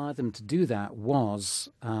inspired them to do that was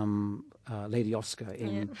Lady Oscar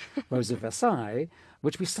in Rose of Versailles,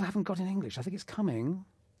 which we still haven't got in English. I think it's coming.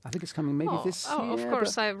 Maybe this year. Oh, of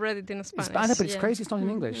course, I've read it in Spanish. But it's crazy it's not in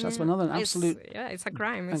English. That's another absolute... It's a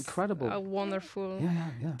crime. Incredible. It's a wonderful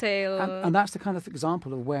tale. And that's the kind of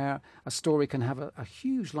example of where a story can have a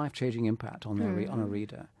huge life-changing impact on a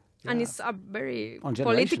reader. Yeah. And it's a very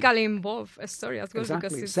politically involved story as well,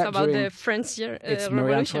 because it's about the French it's Revolution.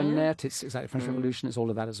 Marie Antoinette, it's exactly French Revolution, it's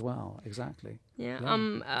all of that as well, exactly.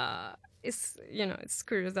 It's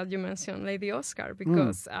curious that you mentioned Lady Oscar,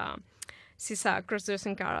 because she's a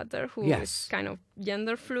cross-dressing character who is kind of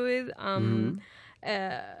gender fluid.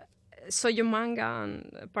 Shoujo manga,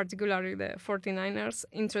 and particularly the 49ers,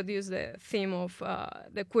 introduced the theme of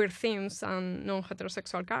the queer themes and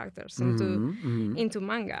non-heterosexual characters into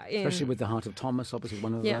manga. Especially with The Heart of Thomas, obviously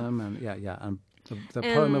one of them. And and the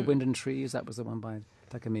poem of Wind and Trees, that was the one by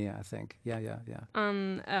Takemiya, I think. Yeah.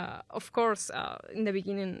 And of course, in the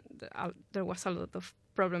beginning, there was a lot of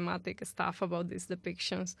problematic stuff about these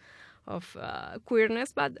depictions of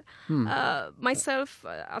queerness, but myself,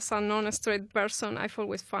 as a non-straight person, I've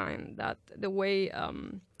always find that the way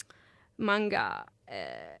manga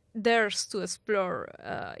dares to explore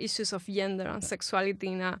issues of gender and sexuality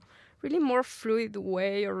in a really more fluid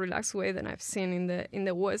way or relaxed way than I've seen in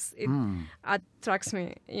the West, it attracts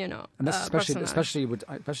me, And that's especially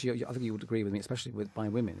I think you would agree with me, especially by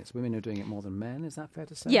women. It's women who are doing it more than men. Is that fair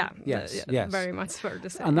to say? Yeah. Yes. Very much fair to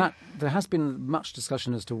say. And that there has been much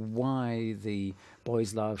discussion as to why the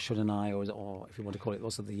boys love shonen-ai, or if you want to call it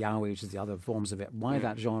also the yaoi, which is the other forms of it, why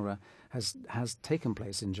that genre has taken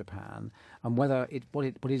place in Japan, and whether what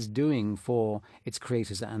it is doing for its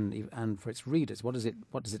creators and for its readers. What does it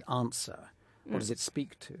answer? What does it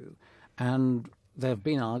speak to? And there have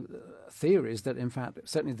been theories that, in fact,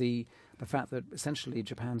 certainly the fact that essentially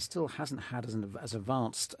Japan still hasn't had as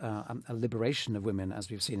advanced a liberation of women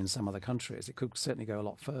as we've seen in some other countries. It could certainly go a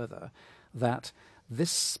lot further. That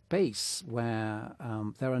this space where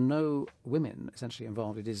there are no women essentially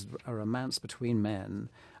involved, it is a romance between men.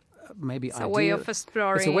 Maybe it's a way of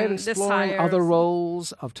exploring. It's a way of exploring desires. Other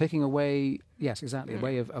roles, of taking away. Yes, exactly. A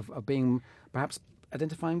way of being, perhaps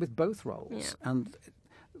identifying with both roles. And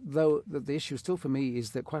though the issue still for me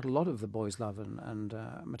is that quite a lot of the boys' love and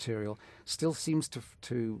material still seems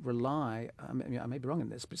to rely. I may be wrong in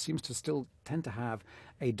this, but it seems to still tend to have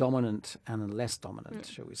a dominant and a less dominant,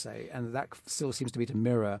 shall we say, and that still seems to be to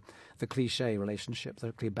mirror the cliche relationship,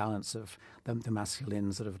 the clear balance of the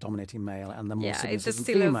masculine sort of dominating male and the more submissive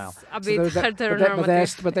female. A bit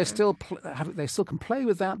heteronormative. But they still can play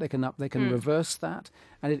with that. They can reverse that,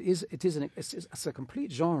 and it's a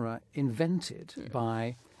complete genre invented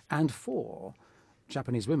by and for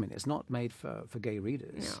Japanese women. It's not made for gay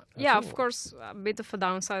readers. Yeah, of course, a bit of a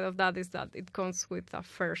downside of that is that it comes with a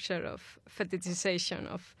fair share of fetishization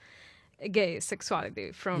of gay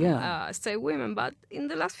sexuality from straight women. But in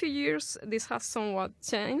the last few years, this has somewhat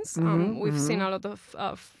changed. We've seen a lot of,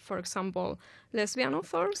 for example, lesbian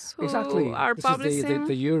authors who are publishing.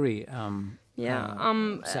 The Yuri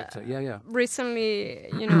sector. Recently,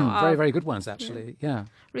 very, very good ones, actually. Yeah.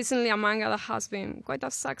 Recently, a manga that has been quite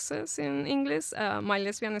a success in English, My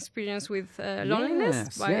Lesbian Experience with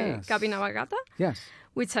Loneliness by Kabi Nabagata. Yes.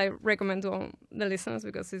 Which I recommend to all the listeners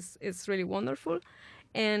because it's really wonderful.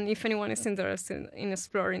 And if anyone is interested in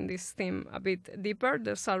exploring this theme a bit deeper,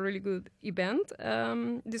 there's a really good event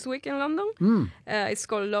this week in London. It's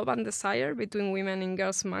called Love and Desire Between Women in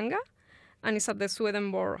Girls Manga, and it's at the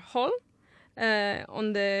Swedenborg Hall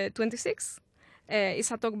on the 26th.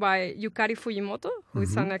 It's a talk by Yukari Fujimoto, who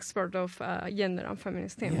is an expert of gender and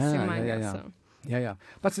feminist themes in manga. So. Yeah.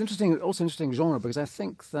 That's also interesting genre, because I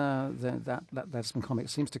think that some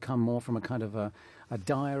comics seems to come more from a kind of a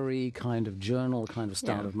diary kind of journal kind of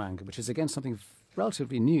style of manga, which is again something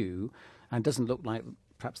relatively new and doesn't look like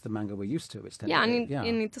perhaps the manga we're used to.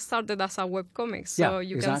 And it started as a webcomic, so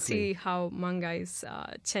you can see how manga is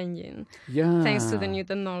changing thanks to the new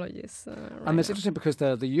technologies. And it's interesting because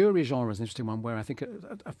the Yuri genre is an interesting one, where I think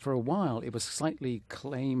for a while it was slightly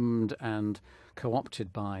claimed and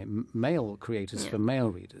co-opted by male creators for male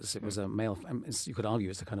readers. It was a male, you could argue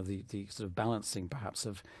it's a kind of the sort of balancing perhaps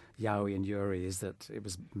of yaoi and yuri, is that it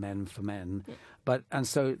was men for men. And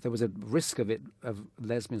so there was a risk of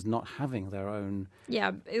lesbians not having their own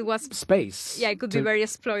it was space. Yeah, it could be very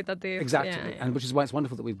exploitative. Exactly. And which is why it's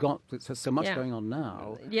wonderful that we've got so much going on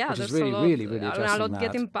now. Yeah, which is really addressing a lot that.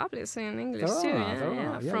 getting published in English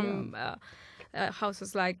too. From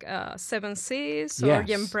houses like Seven Seas or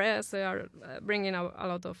Yen Press, they are bringing out a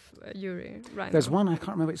lot of yuri right There's now. one, I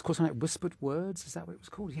can't remember, it's called something like Whispered Words. Is that what it was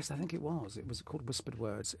called? Yes, I think it was. It was called Whispered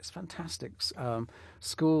Words. It's fantastic.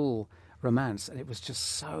 School romance, and it was just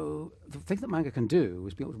so... The thing that manga can do,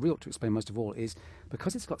 which we ought to explain most of all, is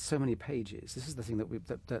because it's got so many pages, this is the thing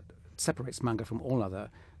that separates manga from all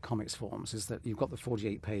other comics forms, is that you've got the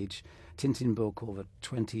 48-page Tintin book or the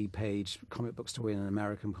 20-page comic book story in an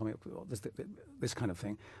American comic book, this kind of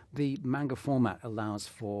thing. The manga format allows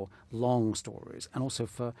for long stories and also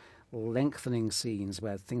for lengthening scenes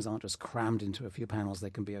where things aren't just crammed into a few panels.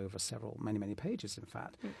 They can be over many pages, in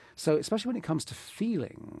fact. So especially when it comes to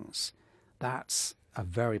feelings, that's a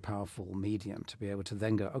very powerful medium to be able to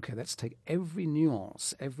then go, okay, let's take every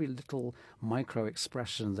nuance, every little micro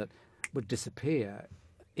expression that would disappear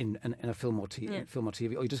in a film or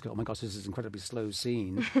TV, or you just go, oh my gosh, this is an incredibly slow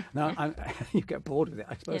scene. Now you get bored with it,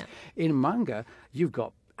 I suppose. In manga, you've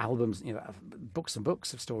got albums, books and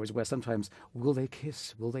books of stories where sometimes will they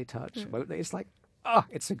kiss, will they touch, won't they? It's like,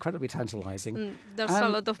 it's incredibly tantalizing. There's a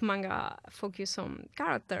lot of manga focus on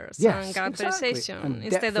characters and characterization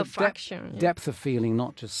instead of action. Depth of feeling,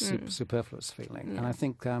 not just superfluous feeling. And I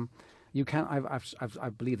think you can. I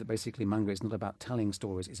believe that basically manga is not about telling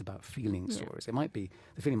stories; it's about feeling stories. It might be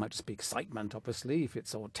the feeling might just be excitement, obviously,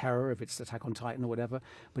 or terror, if it's Attack on Titan or whatever.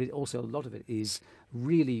 But a lot of it is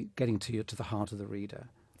really getting to the heart of the reader.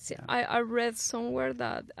 See, I read somewhere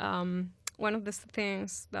that one of the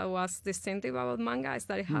things that was distinctive about manga is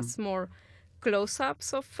that it has more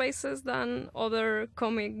close-ups of faces than other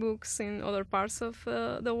comic books in other parts of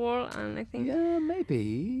the world, and I think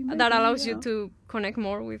maybe that allows you to connect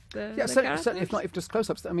more with the certainly, if just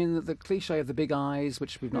close-ups. I mean, the cliche of the big eyes,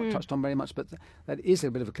 which we've not touched on very much, but that is a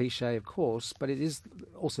bit of a cliche, of course, but it is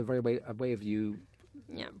also a way of you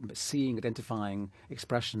seeing, identifying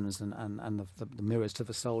expressions and the mirrors to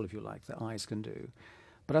the soul, if you like, that eyes can do.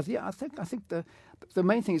 But I think the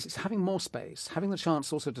main thing is having more space, having the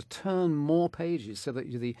chance also to turn more pages, so that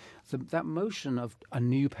that motion of a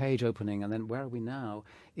new page opening and then where are we now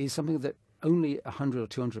is something that only 100 or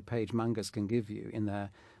 200 page mangas can give you in their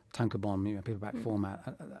tankobon, paperback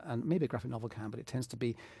format, and maybe a graphic novel can, but it tends to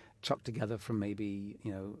be chucked together from maybe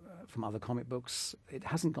from other comic books. It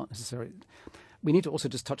hasn't got necessarily. We need to also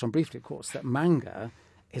just touch on briefly, of course, that manga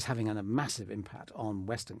is having a massive impact on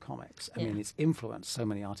Western comics. I mean, it's influenced so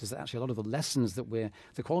many artists that actually a lot of the lessons the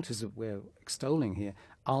qualities that we're extolling here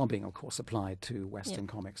are being, of course, applied to Western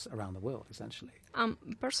comics around the world, essentially.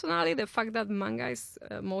 Personally, the fact that manga is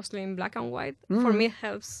mostly in black and white, for me,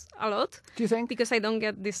 helps a lot. Do you think? Because I don't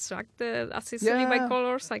get distracted as easily by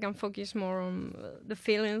colors. I can focus more on the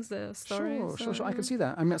feelings, the stories. Sure. I can see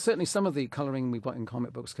that. I mean, certainly some of the colouring we've got in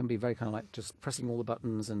comic books can be very kind of like just pressing all the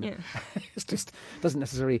buttons, and it just doesn't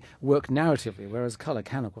necessarily work narratively, whereas colour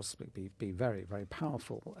can, of course, be very, very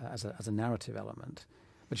powerful as a narrative element.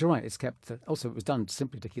 But you're right; it's kept. Also, it was done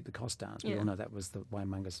simply to keep the cost down. We all know that was why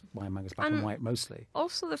manga's black and white mostly.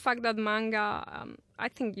 Also, the fact that manga, I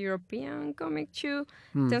think European comic too,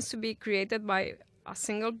 tends to be created by a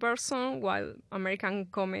single person, while American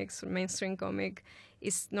comics, mainstream comic,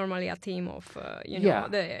 is normally a team of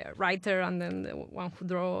the writer and then the one who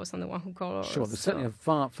draws and the one who colors. Sure, there's certainly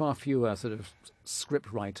far fewer sort of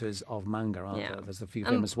script writers of manga, aren't there? There's a few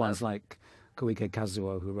famous ones like Koike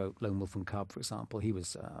Kazuo, who wrote Lone Wolf and Cub, for example. He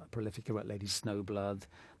was prolific. He wrote Lady Snowblood,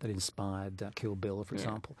 that inspired Kill Bill, for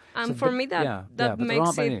example. And so for me, that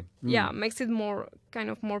makes it more kind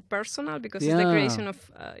of more personal, because it's the creation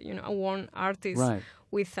of one artist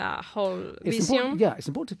with a whole vision. It's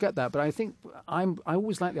important to get that, but I think I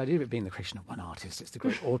always like the idea of it being the creation of one artist. It's the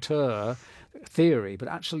great auteur theory, but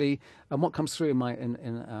actually, what comes through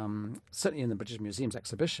certainly in the British Museum's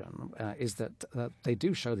exhibition is that they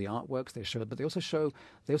do show the artworks, but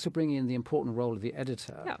they also bring in the important role of the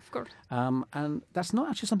editor. Yeah, of course. And that's not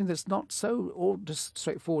actually something that's not so just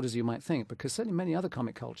straightforward as you might think, because certainly many other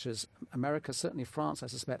comic cultures, America, certainly France, I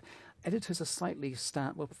suspect, editors are slightly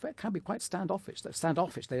can be quite standoffish. They're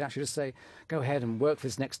standoffish. They actually just say, go ahead and work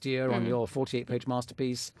this next year on your 48-page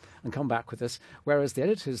masterpiece and come back with us. Whereas the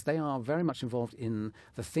editors, they are very much involved in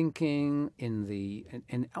the thinking,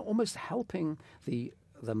 in almost helping the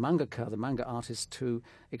mangaka, the manga artist, to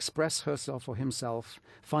express herself or himself,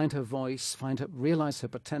 find her voice, realize her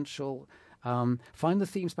potential, find the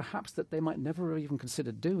themes perhaps that they might never have even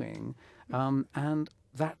considered doing, and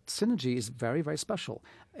that synergy is very, very special.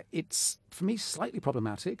 It's, for me, slightly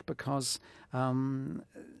problematic because I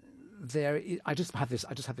just have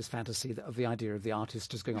this fantasy of the idea of the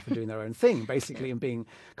artist just going off and doing their own thing, basically, and being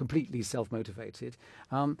completely self-motivated.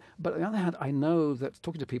 But on the other hand, I know that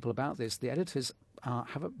talking to people about this, the editors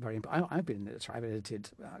have a very... I've been an editor. I've edited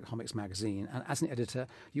Comics Magazine, and as an editor,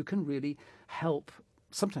 you can really help.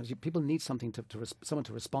 Sometimes people need something someone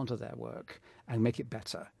to respond to their work and make it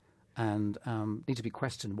better, and need to be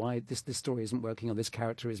questioned why this story isn't working or this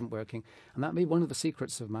character isn't working. And that may be one of the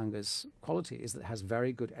secrets of manga's quality, is that it has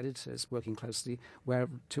very good editors working closely, where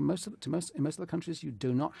in most of the countries you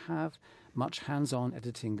do not have much hands-on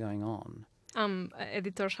editing going on.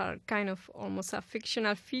 Editors are kind of almost a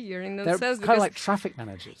fictional figure in themselves. They're kind of like traffic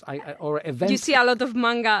managers or events. You see a lot of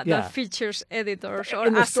manga that features editors or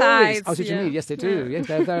in the asides. Stories. Oh, did you mean? Yes, they do. Yeah.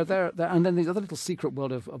 They're, and then the other little secret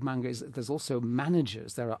world of manga is that there's also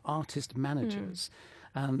managers. There are artist managers.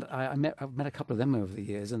 And I've met a couple of them over the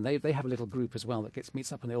years, and they have a little group as well that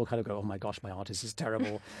meets up, and they all kind of go, "Oh my gosh, my artist is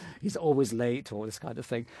terrible. He's always late," or this kind of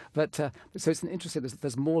thing. But so it's an interesting.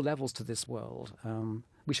 There's more levels to this world.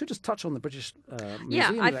 We should just touch on the British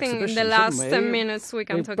Museum. I think in the last 10 minutes we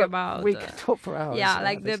can talk about. We can talk for hours. Yeah,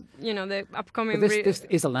 like the upcoming. But this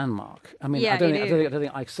is a landmark. I mean, I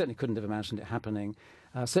certainly couldn't have imagined it happening.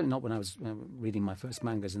 Certainly not when I was reading my first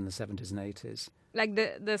mangas in the 70s and 80s. Like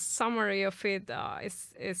the summary of it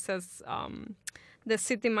says the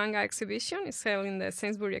City Manga Exhibition is held in the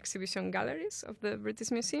Sainsbury Exhibition Galleries of the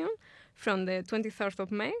British Museum from the 23rd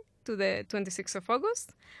of May to the 26th of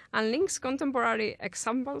August, and links contemporary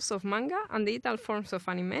examples of manga and digital forms of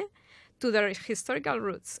anime to their historical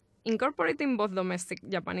roots. Incorporating both domestic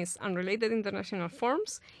Japanese and related international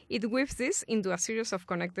forms, it weaves this into a series of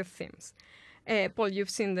connected themes. Paul,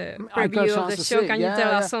 you've seen the review of the show. Can you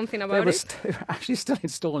tell us something about it? They were actually still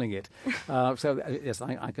installing it. So yes,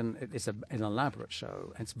 I can. It's an elaborate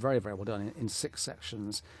show. It's very, very well done in 6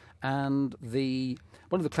 sections. And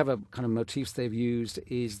one of the clever kind of motifs they've used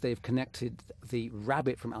is they've connected the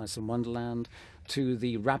rabbit from Alice in Wonderland to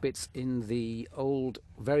the rabbits in the old,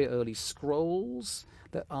 very early scrolls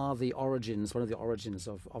that are the origins, one of the origins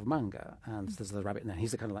of manga. And there's the rabbit in there.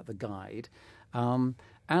 He's kind of like the guide.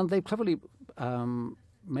 And they cleverly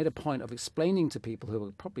made a point of explaining to people who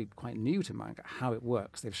are probably quite new to manga how it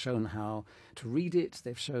works. They've shown how to read it.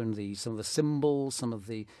 They've shown some of the symbols, some of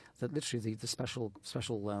the special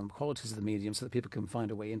qualities of the medium, so that people can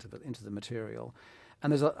find a way into the material.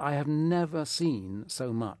 And I have never seen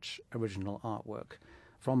so much original artwork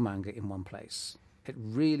from manga in one place. It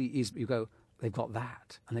really is. You go, they've got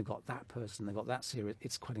that, and they've got that person, they've got that series.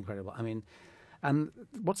 It's quite incredible. I mean. And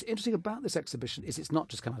what's interesting about this exhibition is it's not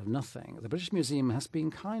just come out of nothing. The British Museum has been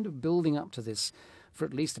kind of building up to this for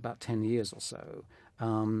at least about 10 years or so.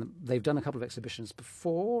 They've done a couple of exhibitions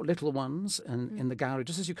before, little ones, and in the gallery,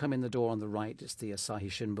 just as you come in the door on the right, it's the Asahi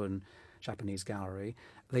Shinbun Japanese gallery.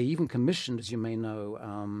 They even commissioned, as you may know,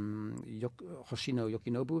 Hoshino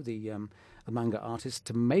Yokinobu, the manga artist,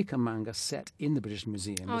 to make a manga set in the British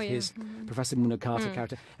Museum with his Professor Munakata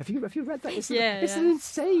character. Have you read that? It's an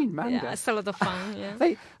insane manga. Yeah, it's a lot of fun.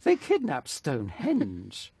 Yeah. They kidnapped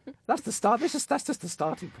Stonehenge. That's the start. That's just the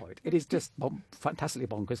starting point. It is just fantastically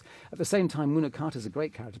bonkers. At the same time, Munakata is a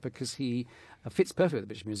great character because he fits perfectly with the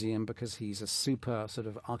British Museum, because he's a super sort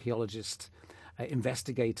of archaeologist,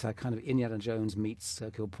 investigator, kind of Indiana Jones meets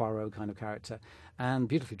Hercule Poirot kind of character, and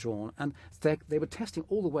beautifully drawn. And they were testing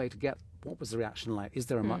all the way to get what was the reaction like. Is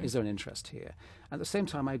there an interest here? At the same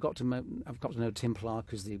time, I've got to know Tim Clark,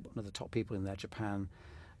 who's one of the top people in their Japan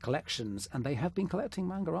collections, and they have been collecting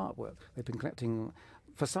manga artwork. They've been collecting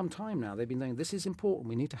for some time now. They've been saying this is important.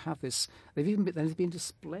 We need to have this. They've been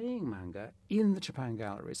displaying manga in the Japan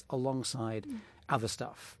galleries alongside other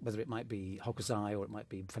stuff, whether it might be hokusai or it might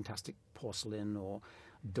be fantastic porcelain or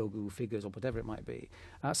dogu figures or whatever it might be.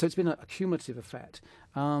 So it's been a cumulative effect.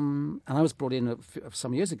 And I was brought in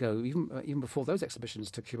some years ago, even before those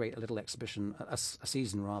exhibitions, to curate a little exhibition, a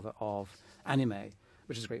season rather, of anime,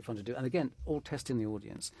 which is great fun to do. And again, all testing the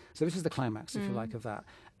audience. So this is the climax, if you like, of that.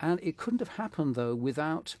 And it couldn't have happened, though,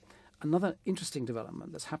 without another interesting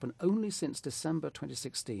development that's happened only since December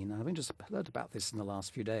 2016. And I've only just heard about this in the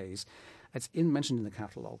last few days. It's mentioned in the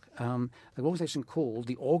catalogue. An organisation called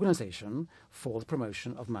the Organisation for the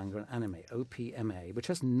Promotion of Manga and Anime, OPMA, which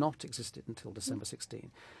has not existed until December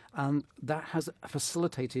 16. And that has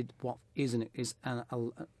facilitated what is an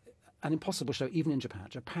impossible show, even in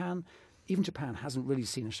Japan. Even Japan hasn't really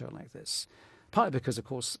seen a show like this. Partly because, of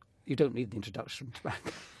course, you don't need the introduction to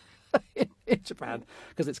manga in Japan,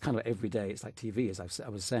 because it's kind of every day. It's like TV, as I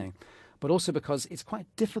was saying. But also because it's quite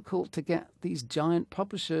difficult to get these giant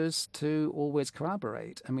publishers to always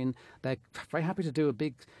collaborate. I mean, they're very happy to do a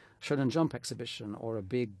big Shonen Jump exhibition or a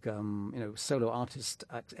big, solo artist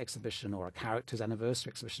exhibition or a character's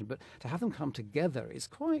anniversary exhibition, but to have them come together is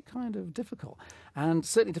quite kind of difficult, and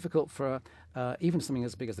certainly difficult for even something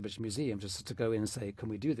as big as the British Museum just to go in and say, "Can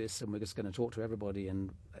we do this?" And we're just going to talk to everybody.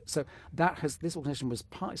 And so this organisation was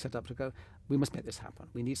partly set up to go, "We must make this happen.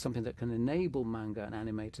 We need something that can enable manga and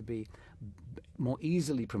anime to be more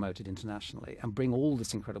easily promoted internationally and bring all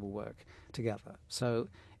this incredible work together." So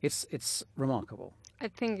it's remarkable. I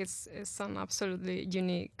think it's an absolutely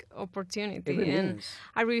unique opportunity. It really and is.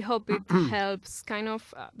 I really hope it helps kind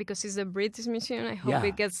of, because it's the British Museum, I hope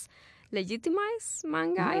it gets legitimize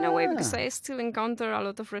manga in a way, because I still encounter a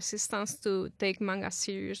lot of resistance to take manga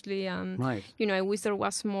seriously. And, I wish there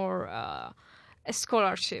was more a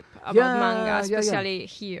scholarship about manga, especially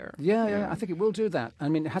here. Yeah, I think it will do that. I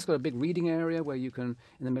mean, it has got a big reading area where you can,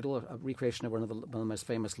 in the middle of a recreation of one of the most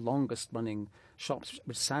famous, longest-running shops,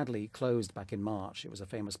 which sadly closed back in March. It was a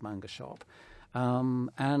famous manga shop. And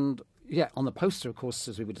on the poster, of course,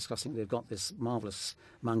 as we were discussing, they've got this marvelous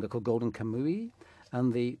manga called Golden Kamui.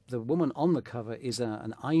 And the woman on the cover is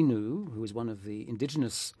an Ainu, who is one of the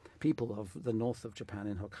indigenous people of the north of Japan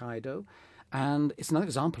in Hokkaido. And it's another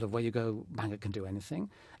example of where you go, manga can do anything.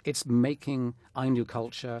 It's making Ainu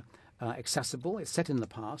culture accessible. It's set in the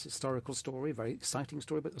past, historical story, very exciting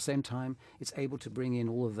story, but at the same time, it's able to bring in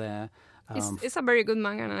all of their... It's a very good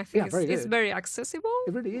manga, and I think it's very accessible.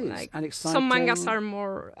 It really is, and exciting. Some mangas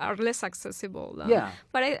are less accessible.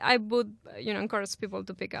 But I would encourage people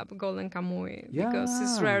to pick up Golden Kamui, because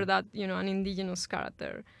it's rare that an indigenous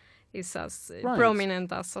character is as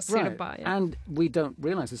prominent as a Sirpa. Right. Yeah. And we don't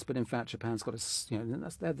realize this, but in fact, Japan's got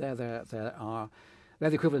they're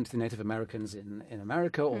the equivalent to the Native Americans in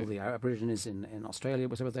America or the Aborigines in Australia,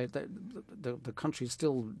 whatever. The country's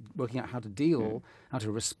still working out how to deal, how to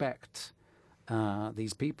respect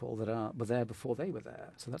these people that were there before they were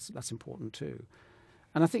there. So that's important too.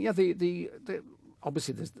 And I think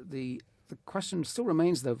obviously the question still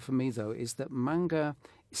remains, though, for me, though, is that manga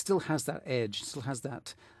still has that edge, still has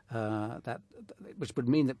that which would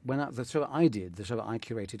mean that when the show I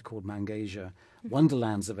curated called Mangasia,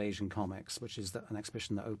 Wonderlands of Asian Comics, which is an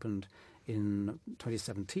exhibition that opened in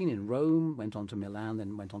 2017 in Rome, went on to Milan,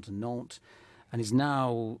 then went on to Nantes, and is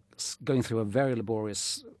now going through a very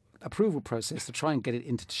laborious approval process to try and get it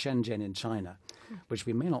into Shenzhen in China, which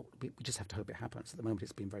we may not, we just have to hope it happens. At the moment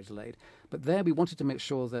it's been very delayed. But there we wanted to make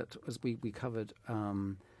sure that, as we covered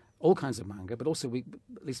all kinds of manga, but also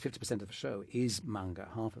at least 50% of the show is manga,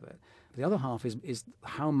 half of it. But the other half is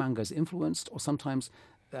how manga is influenced, or sometimes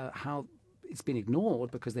how it's been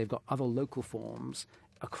ignored because they've got other local forms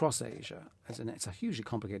across Asia. It's a hugely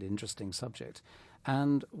complicated, interesting subject.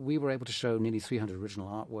 And we were able to show nearly 300 original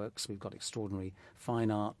artworks. We've got extraordinary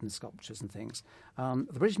fine art and sculptures and things.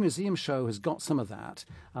 The British Museum show has got some of that,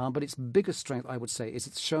 but its biggest strength, I would say, is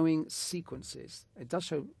it's showing sequences. It does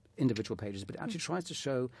show individual pages, but it actually tries to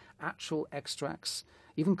show actual extracts,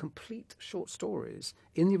 even complete short stories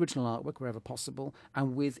in the original artwork wherever possible,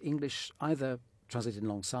 and with English either translated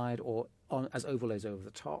alongside or as overlays over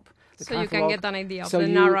the top. So you can get an idea of the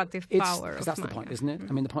narrative power because that's manga. The point, isn't it?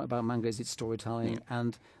 I mean, the point about manga is its storytelling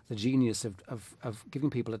and the genius of giving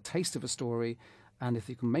people a taste of a story. And if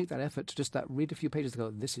you can make that effort to just read a few pages to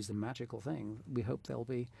go, this is the magical thing, we hope they'll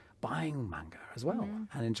be buying manga as well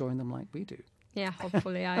and enjoying them like we do. Yeah,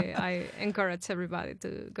 hopefully. I encourage everybody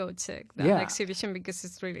to go check that exhibition, because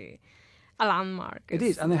it's really a landmark. It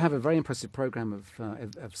is, and they have a very impressive program of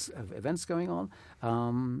events going on.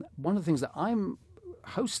 One of the things that I'm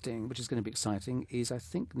hosting, which is going to be exciting, is I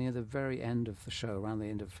think near the very end of the show, around the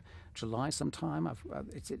end of July sometime.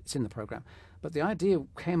 It's in the program. But the idea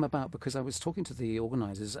came about because I was talking to the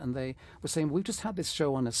organisers, and they were saying, we've just had this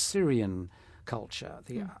show on Assyrian culture,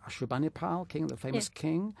 the Ashurbanipal king, the famous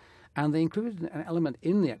king, and they included an element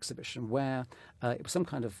in the exhibition where it was some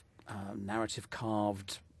kind of narrative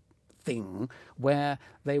carved thing where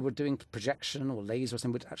they were doing projection or laser or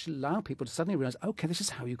something, which actually allow people to suddenly realize, okay, this is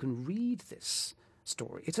how you can read this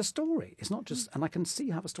story. It's a story. It's not just, and I can see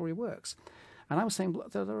how the story works. And I was saying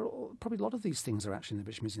there are probably a lot of these things are actually in the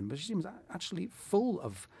British Museum. The British Museum is actually full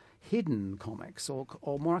of hidden comics or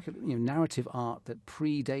more accurately, narrative art that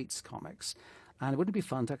predates comics. And wouldn't it be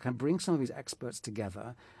fun to kind of bring some of these experts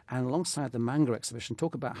together and alongside the manga exhibition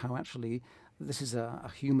talk about how actually this is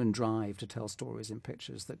a human drive to tell stories in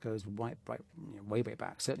pictures that goes way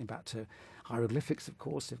back, certainly back to hieroglyphics, of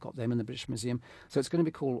course. They've got them in the British Museum. So it's going to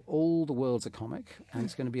be called All the World's a Comic, and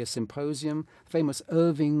it's going to be a symposium. Famous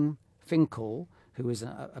Irving Finkel, who is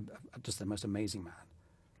just the most amazing man.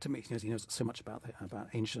 To me, he knows so much about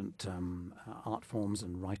ancient art forms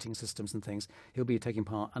and writing systems and things. He'll be taking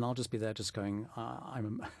part, and I'll just be there just going,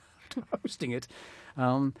 I'm hosting it.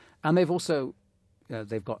 And they've also...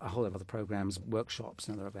 they've got a whole lot of other programs, workshops,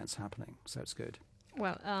 and other events happening, so it's good.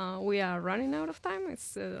 Well, we are running out of time.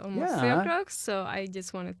 It's almost 3 o'clock, so I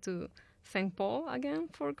just wanted to thank Paul again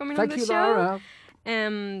for coming on the show. Thank you, Laura.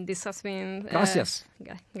 This has been... Gracias.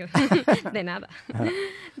 De nada.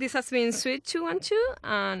 This has been Suite 212,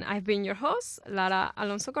 and I've been your host, Lara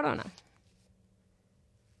Alonso Corona.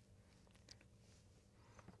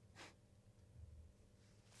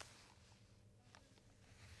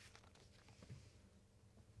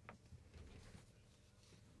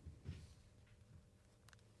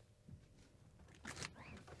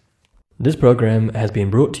 This program has been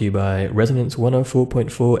brought to you by Resonance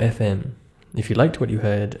 104.4 FM. If you liked what you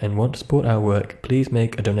heard and want to support our work, please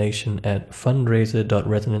make a donation at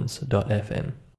fundraiser.resonance.fm.